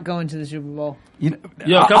not going to the Super Bowl. A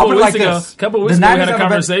couple of weeks ago, we had a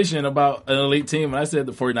conversation about an elite team, and I said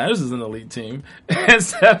the 49ers is an elite team, and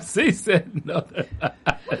Steph C said no, they're not.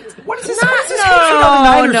 What is this?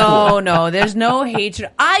 No. There's no hatred.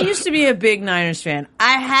 I used to be a big Niners fan.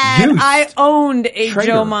 I owned a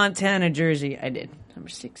Joe Montana jersey. I did. Number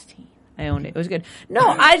 16. I owned it. It was good. No,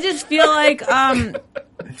 I just feel like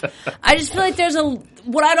there's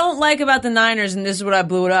what I don't like about the Niners, and this is what I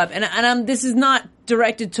blew it up. And this is not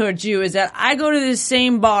directed towards you. Is that I go to this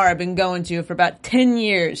same bar I've been going to for about 10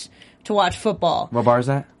 years to watch football. What bar is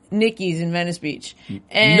that? Nicky's in Venice Beach.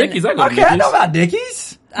 And Nicky's, I know about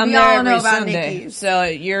Nicky's. I'm there every Sunday, so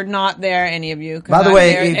you're not there, any of you. By the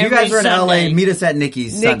way, if you guys are in LA, meet us at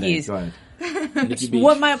Nicky's Sunday. Go ahead.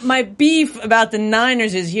 What my beef about the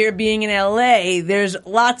Niners is, here being in LA, there's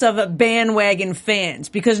lots of bandwagon fans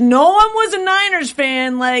because no one was a Niners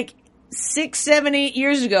fan like 6, 7, 8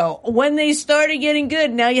 years ago when they started getting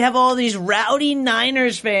good. Now you have all these rowdy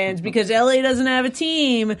Niners fans because LA doesn't have a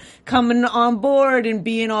team coming on board and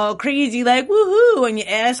being all crazy like woohoo, and you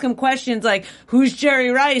ask them questions like who's Jerry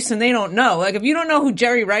Rice and they don't know. Like if you don't know who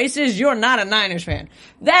Jerry Rice is, you're not a Niners fan.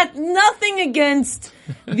 That's nothing against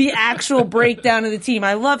the actual breakdown of the team.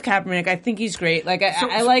 I love Kaepernick. I think he's great. Like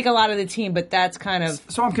I like a lot of the team, but that's kind of.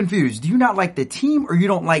 So I'm confused. Do you not like the team, or you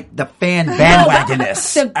don't like the fan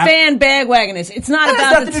bandwagonness? The fan bandwagonness. It's not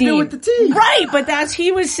about the team. To do with the team, right? But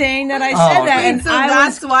he was saying that I said that, and so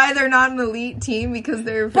that's why they're not an elite team because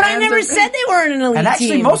they're. But I never said they weren't an elite team. And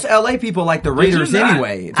actually, most LA people like the Raiders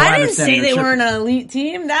anyway. I didn't say they weren't an elite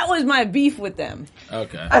team. That was my beef with them.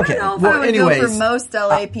 Okay. I don't know if I would go for most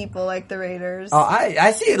LA people like the Raiders.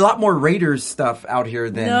 I see a lot more Raiders stuff out here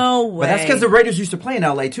than. No way. But that's because the Raiders used to play in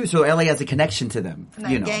LA too, so LA has a connection to them.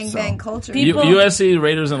 Gangbang culture. USC,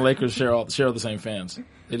 Raiders, and Lakers share the same fans.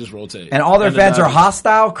 They just rotate. And all their fans are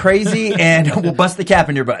hostile, crazy, and will bust the cap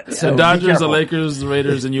in your butt. So the Dodgers, the Lakers, the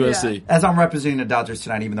Raiders, and USC. Yeah. As I'm representing the Dodgers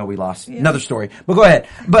tonight, even though we lost. Yeah. Another story. But go ahead.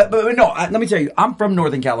 But no, let me tell you, I'm from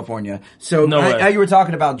Northern California. So you were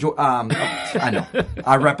talking about, I know,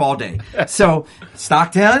 I rep all day. So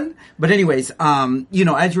Stockton. But anyways, as you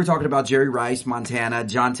were talking about Jerry Rice, Montana,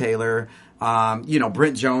 John Taylor,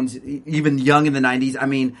 Brent Jones, even young in the 90s. I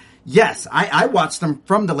mean, yes, I watched them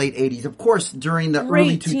from the late 80s. Of course, during the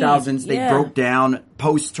early 2000s, they broke down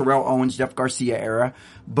post Terrell Owens, Jeff Garcia era.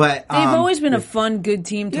 But they've always been a fun, good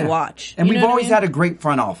team to watch. And we've always had a great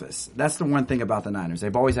front office. That's the one thing about the Niners.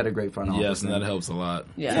 They've always had a great front office. Yes, and that helps a lot.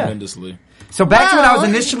 Tremendously. So back to what I was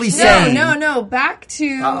initially saying. No. Back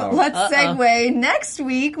to, let's segue. Next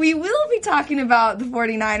week, we will be talking about the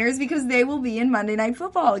 49ers because they will be in Monday Night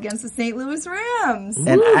Football against the St. Louis Rams.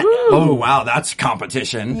 And wow, that's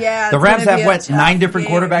competition. Yeah. The Rams have, 9 different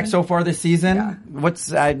quarterbacks so far this season? Yeah.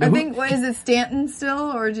 I think, what is it, Stanton still?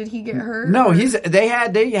 still, or did he get hurt? No, they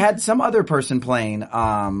had some other person playing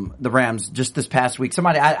the Rams just this past week.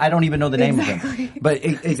 Somebody I don't even know the name of them. But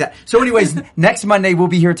exactly. So anyways, next Monday we'll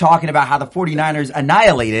be here talking about how the 49ers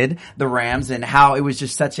annihilated the Rams and how it was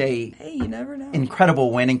just such a you never know.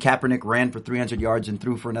 Incredible win, and Kaepernick ran for 300 yards and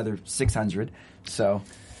threw for another 600. So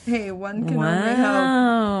hey, one can only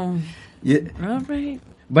hope. Yeah. All right.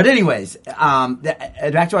 But anyways, back to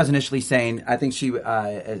what I was initially saying, I think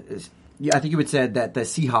I think you had said that the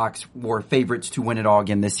Seahawks were favorites to win it all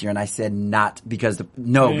again this year, and I said not because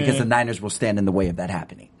because the Niners will stand in the way of that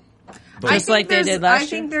happening. Just like they did last year. I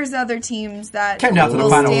think there's other teams that will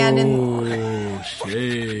stand in. Oh,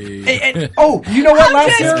 shade. You know what? I'm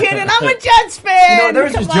just kidding. I'm a Jets fan. There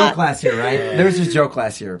was this joke last year, right? There was this joke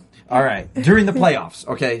last year. All right, during the playoffs.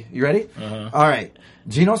 Okay, you ready? All right,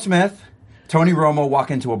 Geno Smith, Tony Romo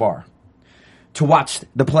walk into a bar to watch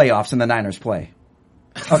the playoffs and the Niners play.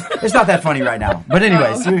 It's not that funny right now. But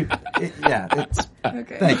anyways, it's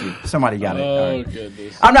okay. Thank you. Somebody got it. Oh,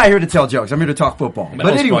 goodness. I'm not here to tell jokes. I'm here to talk football.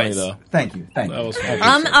 But anyways, funny, thank you. That was funny.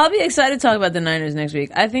 I'll be excited to talk about the Niners next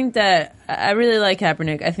week. I think that I really like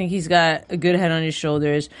Kaepernick. I think he's got a good head on his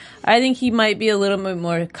shoulders. I think he might be a little bit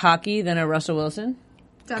more cocky than a Russell Wilson.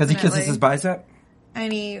 Because he kisses his bicep?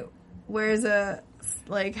 And he wears the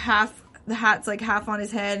hat's like half on his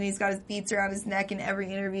head, and he's got his beats around his neck in every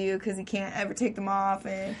interview because he can't ever take them off.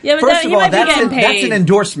 And yeah, but first of all, that's an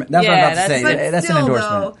endorsement. That's what I'm about to say. But that's still, an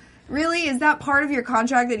endorsement. Though, really, is that part of your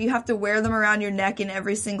contract that you have to wear them around your neck in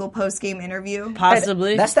every single post-game interview?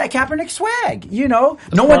 Possibly. That's that Kaepernick swag, No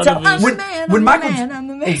one tells. I'm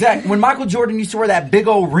the man. Exactly. When Michael Jordan used to wear that big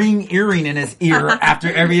old ring earring in his ear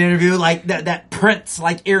after every interview, like that Prince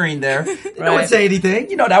earring there, no one say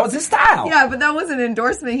anything. That was his style. Yeah, but that wasn't an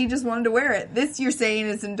endorsement. He just wanted to wear it. This you're saying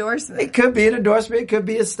is endorsement. It could be an endorsement. It could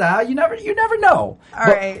be a style. You never know. All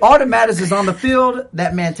right. All that matters is on the field.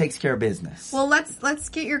 That man takes care of business. Well, let's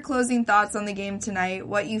get your closing thoughts on the game tonight.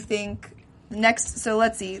 What you think next? So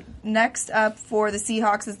let's see. Next up for the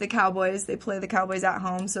Seahawks is the Cowboys. They play the Cowboys at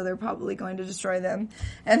home, so they're probably going to destroy them.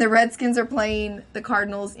 And the Redskins are playing the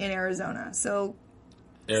Cardinals in Arizona. So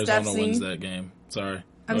Arizona wins that game. Sorry.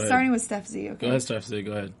 I'm starting with Steph Z. Okay. Go ahead, Steph Z.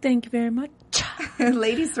 Go ahead. Thank you very much.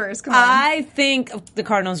 Ladies first. Come on. I think the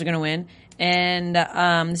Cardinals are going to win, and the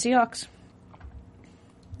Seahawks.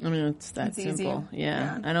 I mean, it's that simple.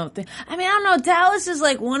 Yeah. I don't know. Dallas is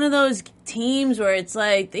like one of those teams where it's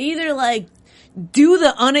like they either do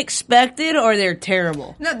the unexpected or they're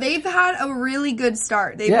terrible. No, they've had a really good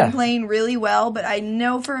start. They've been playing really well, but I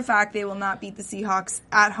know for a fact they will not beat the Seahawks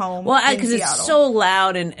at home. Well, because it's so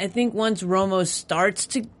loud, and I think once Romo starts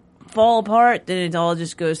to fall apart, then it all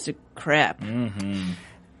just goes to crap. Mm-hmm.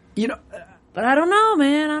 But I don't know,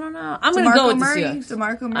 man. I don't know. I'm going to go with the Seahawks.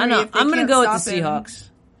 DeMarco Murray. I know. I'm going to go with the Seahawks.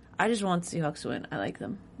 I just want the Seahawks to win. I like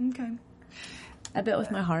them. Okay. I bet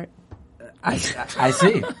with my heart. I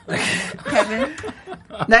see. Kevin?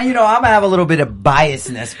 Now, I'm going to have a little bit of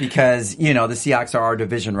biasness because, the Seahawks are our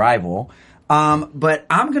division rival. But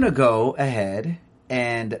I'm going to go ahead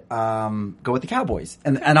and go with the Cowboys.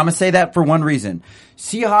 And I'm going to say that for one reason.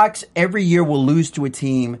 Seahawks every year will lose to a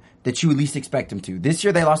team that you at least expect them to. This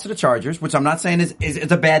year they lost to the Chargers, which I'm not saying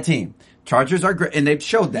is a bad team. Chargers are great, and they've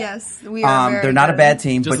showed that. Yes, we are. They're not a bad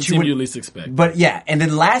team, just but the team you least expect. But yeah, and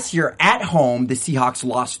then last year at home, the Seahawks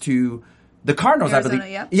lost to the Cardinals, Arizona, I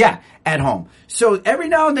believe. Yep. Yeah, at home. So every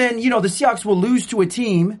now and then, the Seahawks will lose to a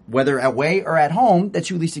team, whether away or at home,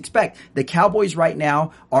 that you least expect. The Cowboys right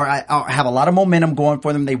now have a lot of momentum going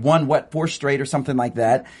for them. They won 4 straight or something like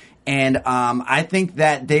that. And I think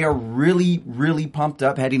that they are really, really pumped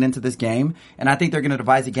up heading into this game. And I think they're going to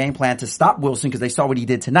devise a game plan to stop Wilson because they saw what he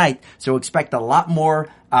did tonight. So expect a lot more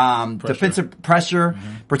defensive pressure,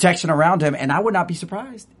 protection around him. And I would not be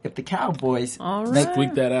surprised if the Cowboys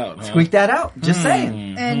squeak that out. Huh? Squeak that out. Just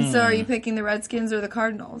saying. And so are you picking the Redskins or the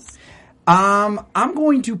Cardinals? I'm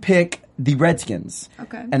going to pick the Redskins.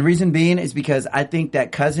 Okay. And reason being is because I think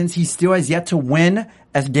that Cousins, he still has yet to win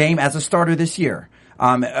a game as a starter this year.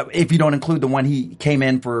 If you don't include the one he came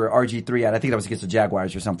in for RG3 at, I think that was against the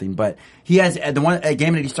Jaguars or something. But he has a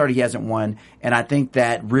game that he started, he hasn't won, and I think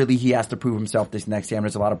that really he has to prove himself this next game.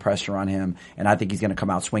 There's a lot of pressure on him, and I think he's going to come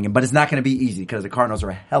out swinging. But it's not going to be easy because the Cardinals are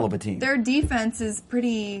a hell of a team. Their defense is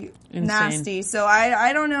pretty nasty, so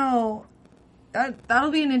I don't know. That'll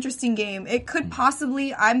be an interesting game.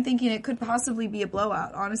 I'm thinking it could possibly be a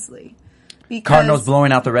blowout, honestly. Because Cardinals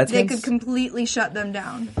blowing out the Redskins? They could completely shut them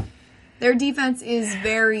down. Their defense is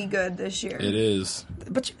very good this year. It is.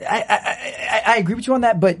 But I agree with you on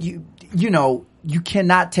that, but you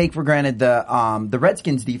cannot take for granted the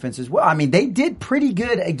Redskins defense as well. I mean, they did pretty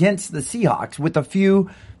good against the Seahawks with a few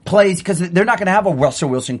plays because they're not going to have a Russell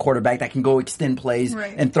Wilson quarterback that can go extend plays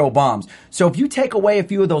and throw bombs. So if you take away a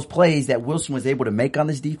few of those plays that Wilson was able to make on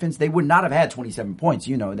this defense, they would not have had 27 points.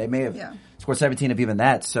 You know, they may have scored 17 of even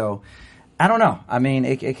that. So I don't know. I mean,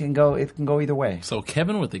 it can go either way. So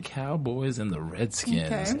Kevin with the Cowboys and the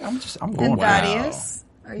Redskins. Okay. I'm going. And Thaddeus,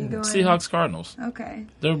 are you going? Seahawks, Cardinals. Okay.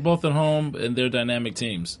 They're both at home and they're dynamic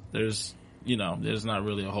teams. There's not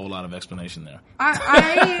really a whole lot of explanation there.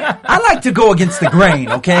 I like to go against the grain,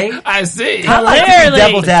 okay? I see. I like to be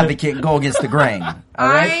devil's advocate and go against the grain. All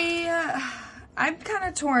right? I'm kind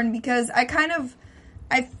of torn because I kind of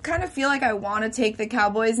feel like I want to take the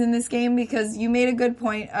Cowboys in this game because you made a good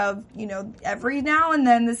point of, every now and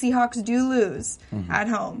then the Seahawks do lose at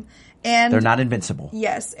home. And they're not invincible.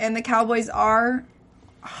 Yes, and the Cowboys are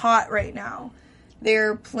hot right now.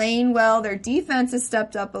 They're playing well. Their defense has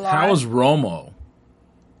stepped up a lot. How is Romo?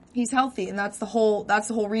 He's healthy, and that's the whole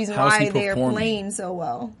reason why they are playing so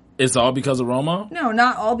well. It's all because of Romo? No,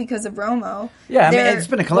 not all because of Romo. Yeah, I mean, it's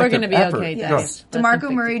been a collective effort. Okay, yes.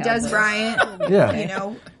 DeMarco Murray, Des Bryant.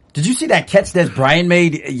 Yeah. Did you see that catch Des Bryant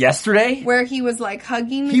made yesterday? Where he was like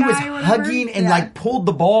hugging the guy. He was hugging and like pulled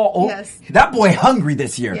the ball. Oh, yes. That boy hungry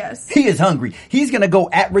this year. Yes. He is hungry. He's going to go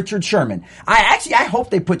at Richard Sherman. I hope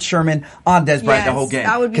they put Sherman on Des Bryant the whole game.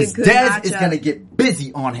 That would be a good matchup. Des is going to get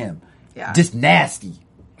busy on him. Yeah. Just nasty.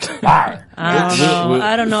 Fire.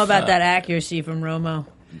 I don't know about that accuracy from Romo.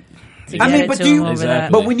 I mean,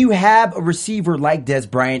 but when you have a receiver like Des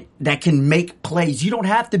Bryant that can make plays, you don't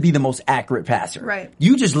have to be the most accurate passer. Right.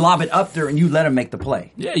 You just lob it up there and you let him make the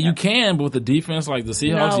play. Yeah, you can, but with the defense like the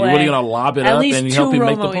Seahawks, you're really going to lob it up and help him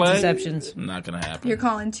make the play? Interceptions. Not going to happen. You're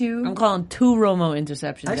calling 2? I'm calling 2 Romo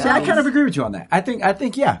interceptions. Actually, I kind of agree with you on that. I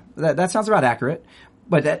think, yeah, that sounds about accurate.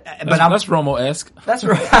 But that's Romo-esque. That's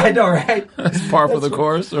right. I know, right? That's par for the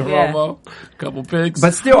course of Romo. Couple picks.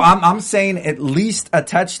 But still, I'm saying at least a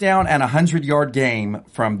touchdown and 100-yard game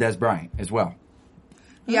from Des Bryant as well.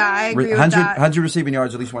 Yeah, I agree with that. 100 receiving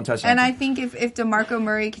yards, at least 1 touchdown. And I think if DeMarco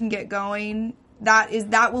Murray can get going,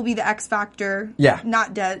 that will be the X factor. Yeah.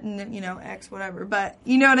 Not X whatever, but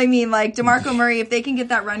you know what I mean. Like DeMarco Murray, if they can get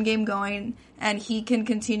that run game going and he can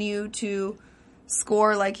continue to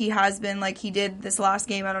score like he has been, like he did this last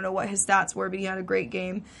game. I don't know what his stats were, but he had a great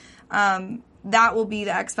game. That will be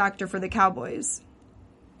the X factor for the Cowboys.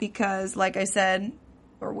 Because, like I said,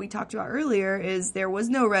 or we talked about earlier, is there was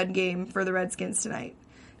no red game for the Redskins tonight.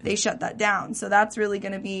 They shut that down. So that's really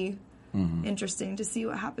going to be interesting to see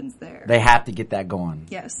what happens there. They have to get that going.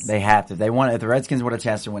 Yes. They have to. If the Redskins want a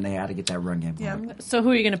chance to win, they had to get that run game going. Yeah. So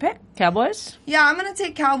who are you going to pick? Cowboys? Yeah, I'm going to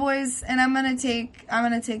take Cowboys, and I'm going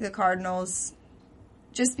to take the Cardinals.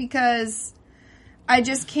 Just because I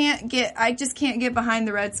just can't get behind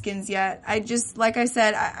the Redskins yet. Like I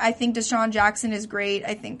said, I think Deshaun Jackson is great.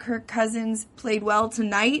 I think Kirk Cousins played well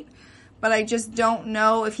tonight, but I just don't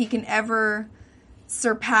know if he can ever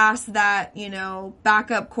surpass that,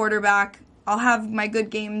 backup quarterback. I'll have my good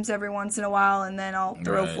games every once in a while, and then I'll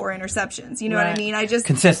throw 4 interceptions. You know what I mean?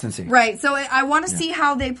 Consistency. Right. So I want to see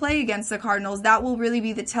how they play against the Cardinals. That will really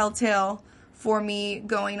be the telltale for me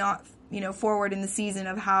going on, forward in the season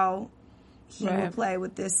of how he will play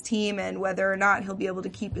with this team and whether or not he'll be able to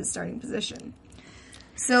keep his starting position.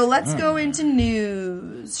 So let's go into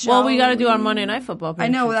news. Well, we got to do our Monday Night Football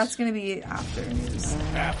predictions. I know, that's going to be after news.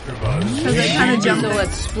 AfterBuzz. Because I kind of jumped. So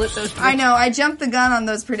let's split those. I know, I jumped the gun on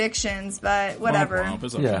those predictions, but whatever.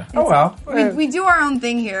 Okay. Yeah. Oh well. We do our own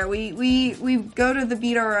thing here. We go to the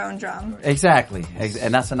beat of our own drum. Exactly,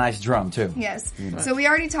 and that's a nice drum too. Yes. So we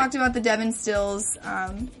already talked about the Devin Stills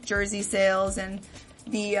jersey sales and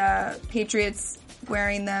the Patriots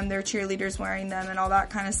wearing them, their cheerleaders wearing them, and all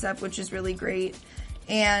that kind of stuff, which is really great.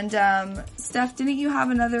 And Steph, didn't you have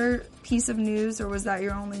another piece of news, or was that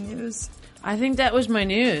your only news? I think that was my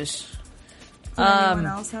news. Did anyone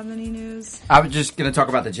else have any news? I was just going to talk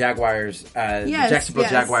about the Jaguars, the Jacksonville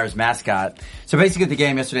Jaguars mascot. So basically at the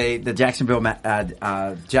game yesterday, the Jacksonville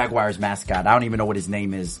Jaguars mascot, I don't even know what his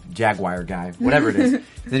name is, Jaguar guy, whatever it is.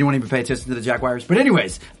 Does anyone even pay attention to the Jaguars? But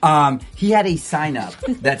anyways, he had a sign up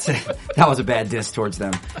that said, that was a bad diss towards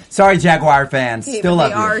them. Sorry, Jaguar fans. Still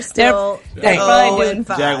love you. They are still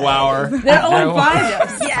 0-5. Jaguar. They're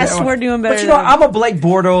 0-5. Yes, we're doing better. But I'm a Blake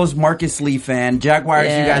Bortles, Marcus Lee fan. Jaguars,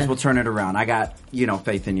 you guys will turn it around. I got,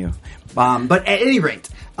 faith in you. But at any rate,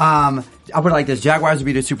 I put it like this. Jaguars will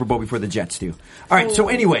be the Super Bowl before the Jets do. All right, so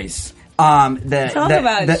anyways,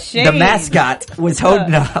 the mascot was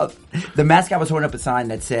holding up. The mascot was holding up a sign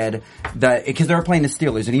that said because they were playing the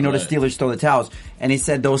Steelers, and the Steelers stole the towels, and he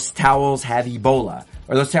said those towels have Ebola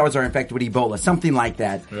or those towers are infected with Ebola, something like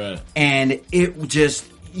that. Right. And it just,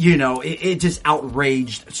 it just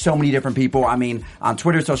outraged so many different people. I mean, on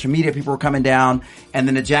Twitter, social media, people were coming down. And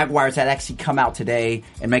then the Jaguars had actually come out today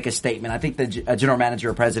and make a statement. I think the general manager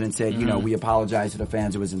or president said, we apologize to the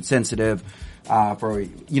fans. It was insensitive for,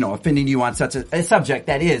 offending you on such a subject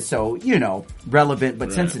that is so, relevant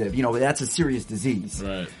but sensitive. That's a serious disease.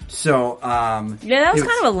 Right. So, that was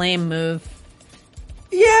kind of a lame move.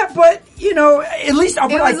 Yeah, but, at least I'll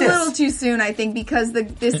put it like this. It was a little too soon, I think, because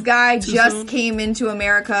this guy just came into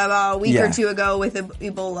America about a week or two ago with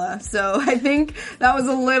Ebola. So I think that was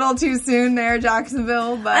a little too soon there,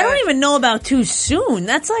 Jacksonville. But I don't even know about too soon.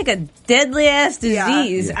 That's like a deadly-ass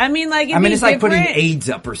disease. Yeah. I mean, it's like putting AIDS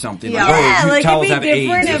up or something. Yeah, it'd be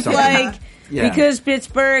different if, because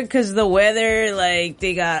Pittsburgh, because the weather,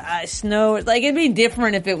 they got snow. It'd be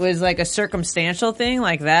different if it was a circumstantial thing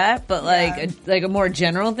like that, but a more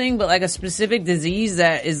general thing. But a specific disease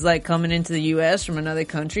that is coming into the U.S. from another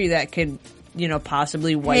country that could,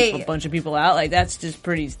 possibly wipe a bunch of people out. That's just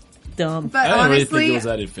pretty dumb. But I honestly, really think it was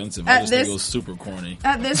that offensive. I just think it was super corny.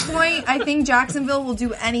 At this point, I think Jacksonville will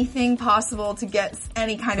do anything possible to get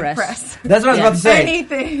any kind of press. That's what I was about to say.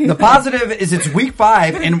 Anything. The positive is it's week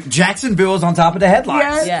 5 and Jacksonville is on top of the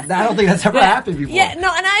headlines. Yes. I don't think that's ever happened before. Yeah, no,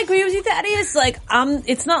 and I agree with you, Thaddeus.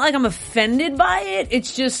 It's not like I'm offended by it.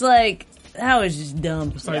 It's just that was just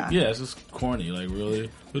dumb. It's it's just corny. Really,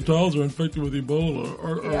 the towels are infected with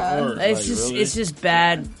Ebola. It's just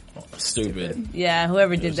bad. Stupid. Yeah,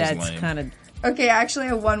 whoever did that's kind of... Okay, I actually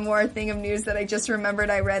have one more thing of news that I just remembered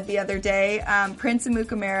I read the other day. Prince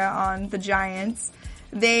Amukamara on the Giants.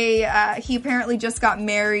 He apparently just got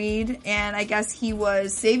married, and I guess he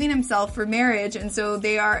was saving himself for marriage, and so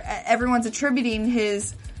everyone's attributing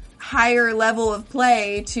his higher level of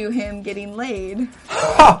play to him getting laid. Which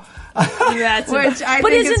I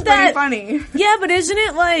think is pretty funny. Yeah, but isn't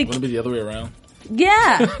it Wouldn't it be the other way around?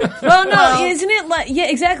 Yeah. Well, no, isn't it yeah,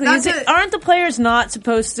 exactly. Aren't the players not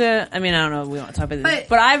supposed to, I mean, I don't know, we won't talk about this,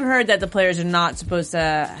 but I've heard that the players are not supposed to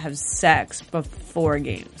have sex before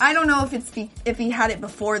games. I don't know if he had it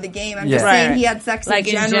before the game. I'm just saying he had sex in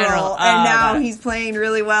general. And now he's playing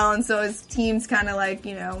really well, and so his team's kind of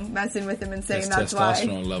messing with him and saying that's why. His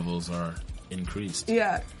testosterone levels are increased.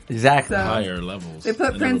 Yeah. Exactly. So higher levels. They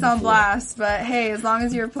put Prince on blast, but hey, as long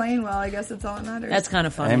as you're playing well, I guess that's all that matters. That's kind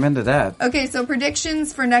of funny. Amen to that. Okay, so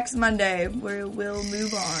predictions for next Monday. We'll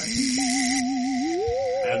move on.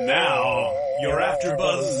 And now, your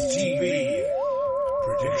AfterBuzz TV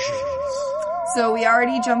predictions. So we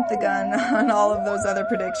already jumped the gun on all of those other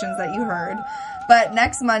predictions that you heard. But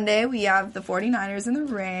next Monday, we have the 49ers and the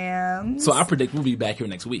Rams. So I predict we'll be back here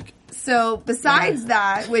next week. So besides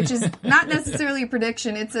that, which is not necessarily a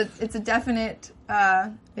prediction, it's a definite,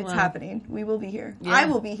 happening. We will be here. Yeah. I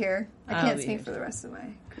will be here. I can't speak for the rest of my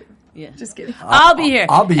crew. Yeah. Just kidding. I'll be here.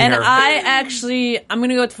 I'll be here. And I'm going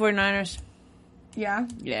to go with the 49ers. Yeah?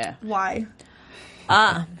 Yeah. Why?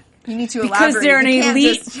 You need to elaborate. Because they're an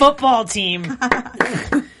elite football team.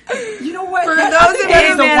 You know what? For those of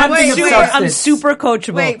you, I'm super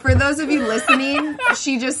coachable. Wait, for those of you listening,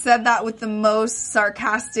 she just said that with the most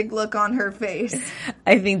sarcastic look on her face.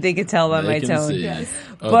 I think they could tell by my tone. See. Yes.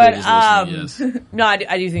 But no,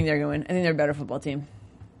 I do think they're going to win. I think they're a better football team.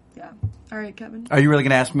 Yeah. All right, Kevin. Are you really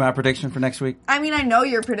going to ask me my prediction for next week? I mean, I know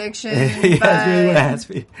your prediction. Yeah, but, really want to ask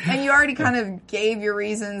me. And you already kind of gave your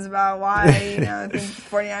reasons about why I think the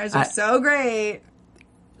 49ers are so great.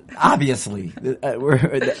 Obviously,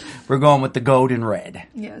 we're going with the gold and red.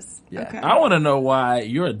 Yes. Yeah. Okay. I want to know why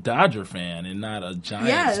you're a Dodger fan and not a Giants.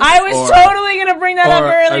 Yes. I was totally going to bring that up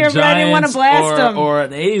earlier, but I didn't want to blast them. Or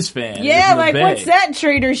an A's fan. Yeah, what's that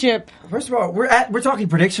traitorship? First of all, we're talking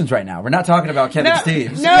predictions right now. We're not talking about Kevin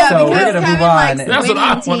Steves. No, so we're going to move on. That's what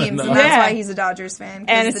I want to know. And that's why he's a Dodgers fan.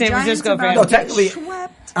 And a San Francisco fan. No, technically,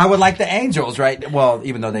 I would like the Angels, right? Well,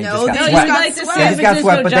 even though they just got swept. You like the San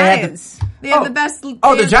Francisco Giants. They have the best.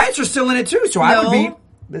 The Giants are still in it too, so I would be.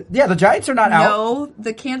 Yeah, the Giants are not out. No,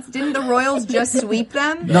 didn't the Royals just sweep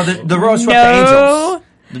them? No, the Royals swept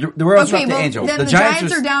the Angels. The Royals swept the Angels. Then the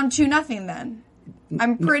Giants are down 2-0 then.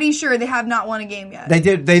 I'm pretty sure they have not won a game yet. They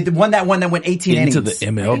did. They won that one that went 18 innings. Into the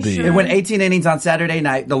MLB. Sure. They went 18 innings on Saturday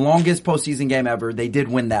night, the longest postseason game ever. They did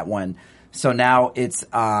win that one. So now it's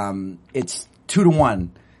 2-1.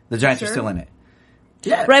 The Giants are still in it.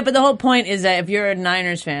 Yeah. Right, but the whole point is that if you're a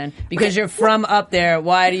Niners fan, because you're from up there,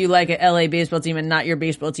 why do you like an LA baseball team and not your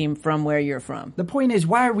baseball team from where you're from? The point is,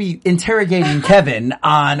 why are we interrogating Kevin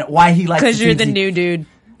on why he likes the Because you're the new dude.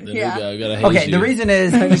 Okay, the reason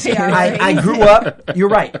is I grew up. You're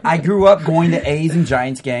right. I grew up going to A's and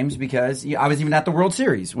Giants games because I was even at the World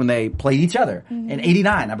Series when they played each other in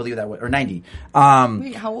 '89, I believe that was, or '90.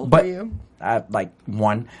 Wait, how old were you? Like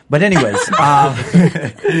 1. But anyways,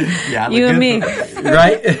 yeah, you and me,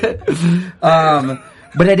 right?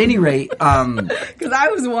 But at any rate, because I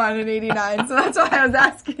was 1 in '89, so that's why I was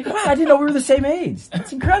asking. Wow, I didn't know we were the same age.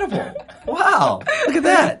 That's incredible. Wow, look at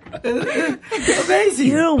that. Amazing.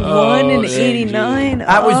 You're 1 in '89.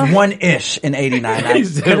 I was 1-ish in '89. I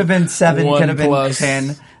could have been 7, could have been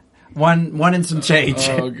 10. One and some change.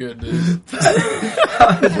 Oh, goodness.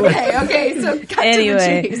 Okay, so cut to the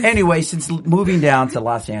chase. Anyway, since moving down to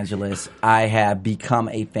Los Angeles, I have become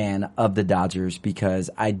a fan of the Dodgers because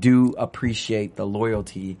I do appreciate the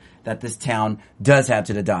loyalty that this town does have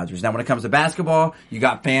to the Dodgers. Now, when it comes to basketball, you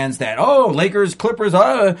got fans that, Lakers, Clippers,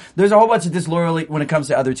 there's a whole bunch of disloyalty when it comes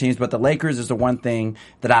to other teams, but the Lakers is the one thing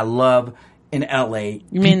that I love in LA.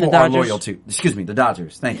 You mean the Dodgers? Are loyal to. Excuse me, the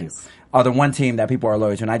Dodgers. Thank you. Are the one team that people are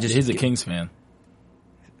loyal to, and he's a Kings fan.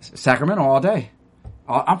 Sacramento all day.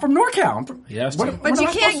 I'm from NorCal. But you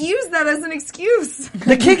can't use that as an excuse.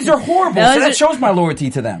 The Kings are horrible, so that shows my loyalty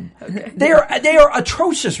to them. They are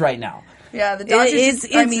atrocious right now. Yeah, the Dodgers.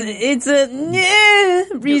 It's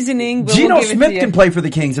a reasoning. But Geno Smith can play for the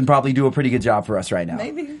Kings and probably do a pretty good job for us right now.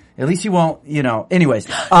 Maybe. At least he won't. Anyways,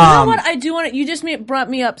 you know what? I do want to. You just brought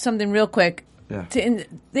me up something real quick. Yeah.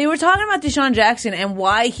 They were talking about Deshaun Jackson and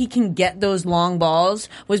why he can get those long balls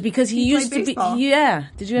was because he used to be. Yeah.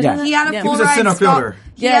 Did you guys know that? He had a full He was a center fielder.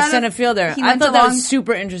 Center fielder. I thought that was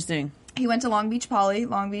super interesting. He went to Long Beach Poly,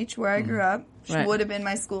 Long Beach, where I grew up. Which would have been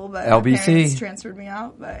my school, but LBC. my parents transferred me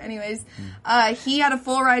out. But anyways, he had a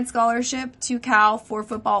full ride scholarship to Cal for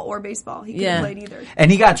football or baseball. He couldn't have played either.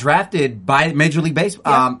 And he got drafted by Major League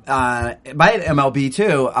Baseball, by MLB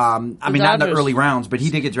too. Not in the early rounds, but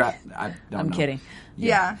he did get drafted. I'm kidding.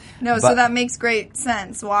 Yeah. No, so that makes great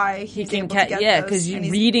sense why he can get because you're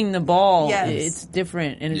reading the ball, it's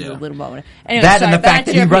different and it's a little ball. Anyway, and the fact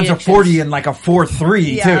that he runs a 40 and like a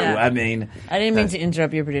 4.43 too. I mean, I didn't mean to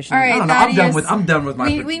interrupt your prediction. All right, I'm done with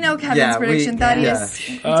my. We know Kevin's prediction. Thaddeus,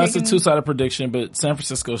 it's a two-sided prediction, but San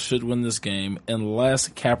Francisco should win this game unless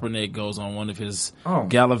Kaepernick goes on one of his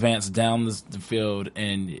gallivants down the field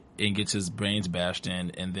and gets his brains bashed in,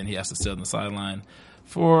 and then he has to sit on the sideline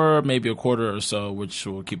for maybe a quarter or so, which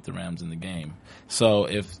will keep the Rams in the game. So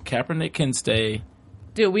if Kaepernick can stay,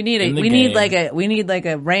 dude, we need like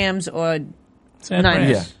a Rams or San Fran.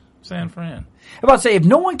 Yeah. San Fran. I'm about to say, if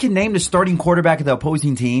no one can name the starting quarterback of the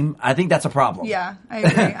opposing team, I think that's a problem. Yeah, I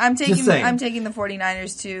agree. I'm taking the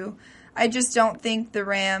 49ers too. I just don't think the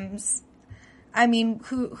Rams. I mean,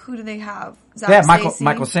 who do they have? Zach Michael.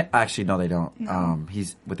 Actually, no, they don't. No.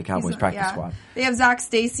 He's with the Cowboys practice squad. They have Zach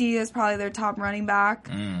Stacy as probably their top running back.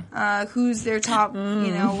 Who's their top,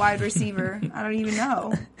 wide receiver? I don't even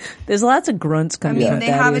know. There's lots of grunts coming. They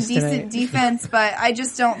have a decent defense, but I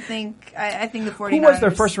just don't think. I think the 49ers. Who was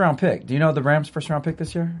their first round pick? Do you know the Rams' first round pick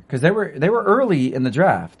this year? Because they were early in the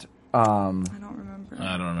draft. I don't remember.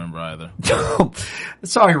 I don't remember either.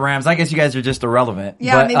 Sorry, Rams. I guess you guys are just irrelevant.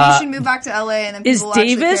 Yeah, maybe you should move back to LA and then people is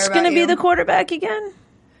Davis going to be the quarterback again?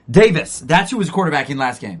 Davis. That's who was quarterbacking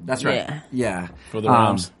last game. That's right. Yeah. For the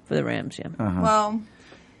Rams. For the Rams, yeah. Well,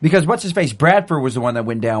 because what's his face? Bradford was the one that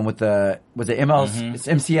went down with was it it's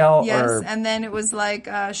MCL? Yes, and then it was like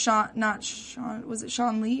Sean, was it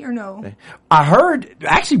Sean Lee or no? I heard,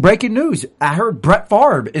 actually breaking news, I heard Brett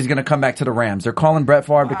Favre is going to come back to the Rams. They're calling Brett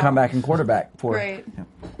Favre to come back and quarterback for Great.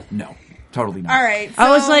 No, totally not. All right. So I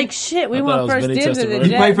was like, shit, we want first dibs of the Jets.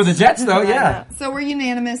 He played for the Jets though, yeah. So we're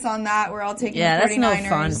unanimous on that. We're all taking the 49ers. That's no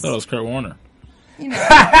fun. I thought it was Kurt Warner.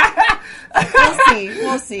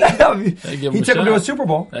 We'll see. He took him to a Super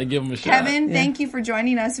Bowl. I give him a shot. Kevin, thank you for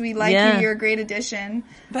joining us. We like you. You're a great addition.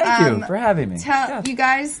 Thank you for having me. You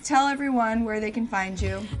guys, tell everyone where they can find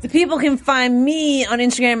you. The people can find me on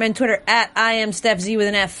Instagram and Twitter at I am Steph Z with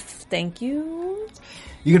an F. Thank you.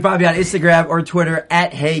 You can find me on Instagram or Twitter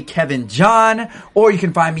at HeyKevinJohn, or you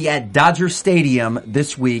can find me at Dodger Stadium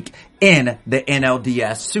this week in the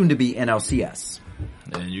NLDS, soon to be NLCS.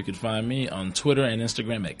 And you can find me on Twitter and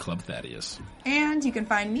Instagram at Club Thaddeus. And you can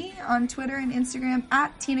find me on Twitter and Instagram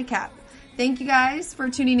at Tina Cap. Thank you guys for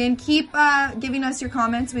tuning in. Keep giving us your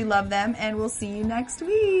comments. We love them. And we'll see you next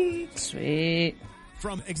week. Sweet.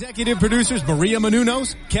 From executive producers Maria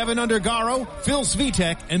Menounos, Kevin Undergaro, Phil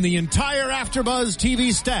Svitek, and the entire AfterBuzz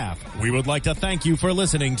TV staff, we would like to thank you for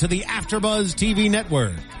listening to the AfterBuzz TV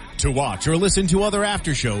network. To watch or listen to other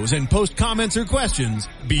after shows and post comments or questions,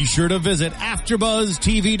 be sure to visit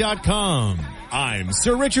AfterBuzzTV.com. I'm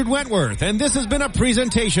Sir Richard Wentworth, and this has been a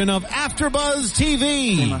presentation of AfterBuzz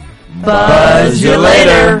TV. Buzz you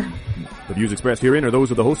later. The views expressed herein are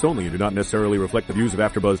those of the hosts only and do not necessarily reflect the views of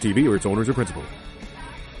AfterBuzz TV or its owners or principals.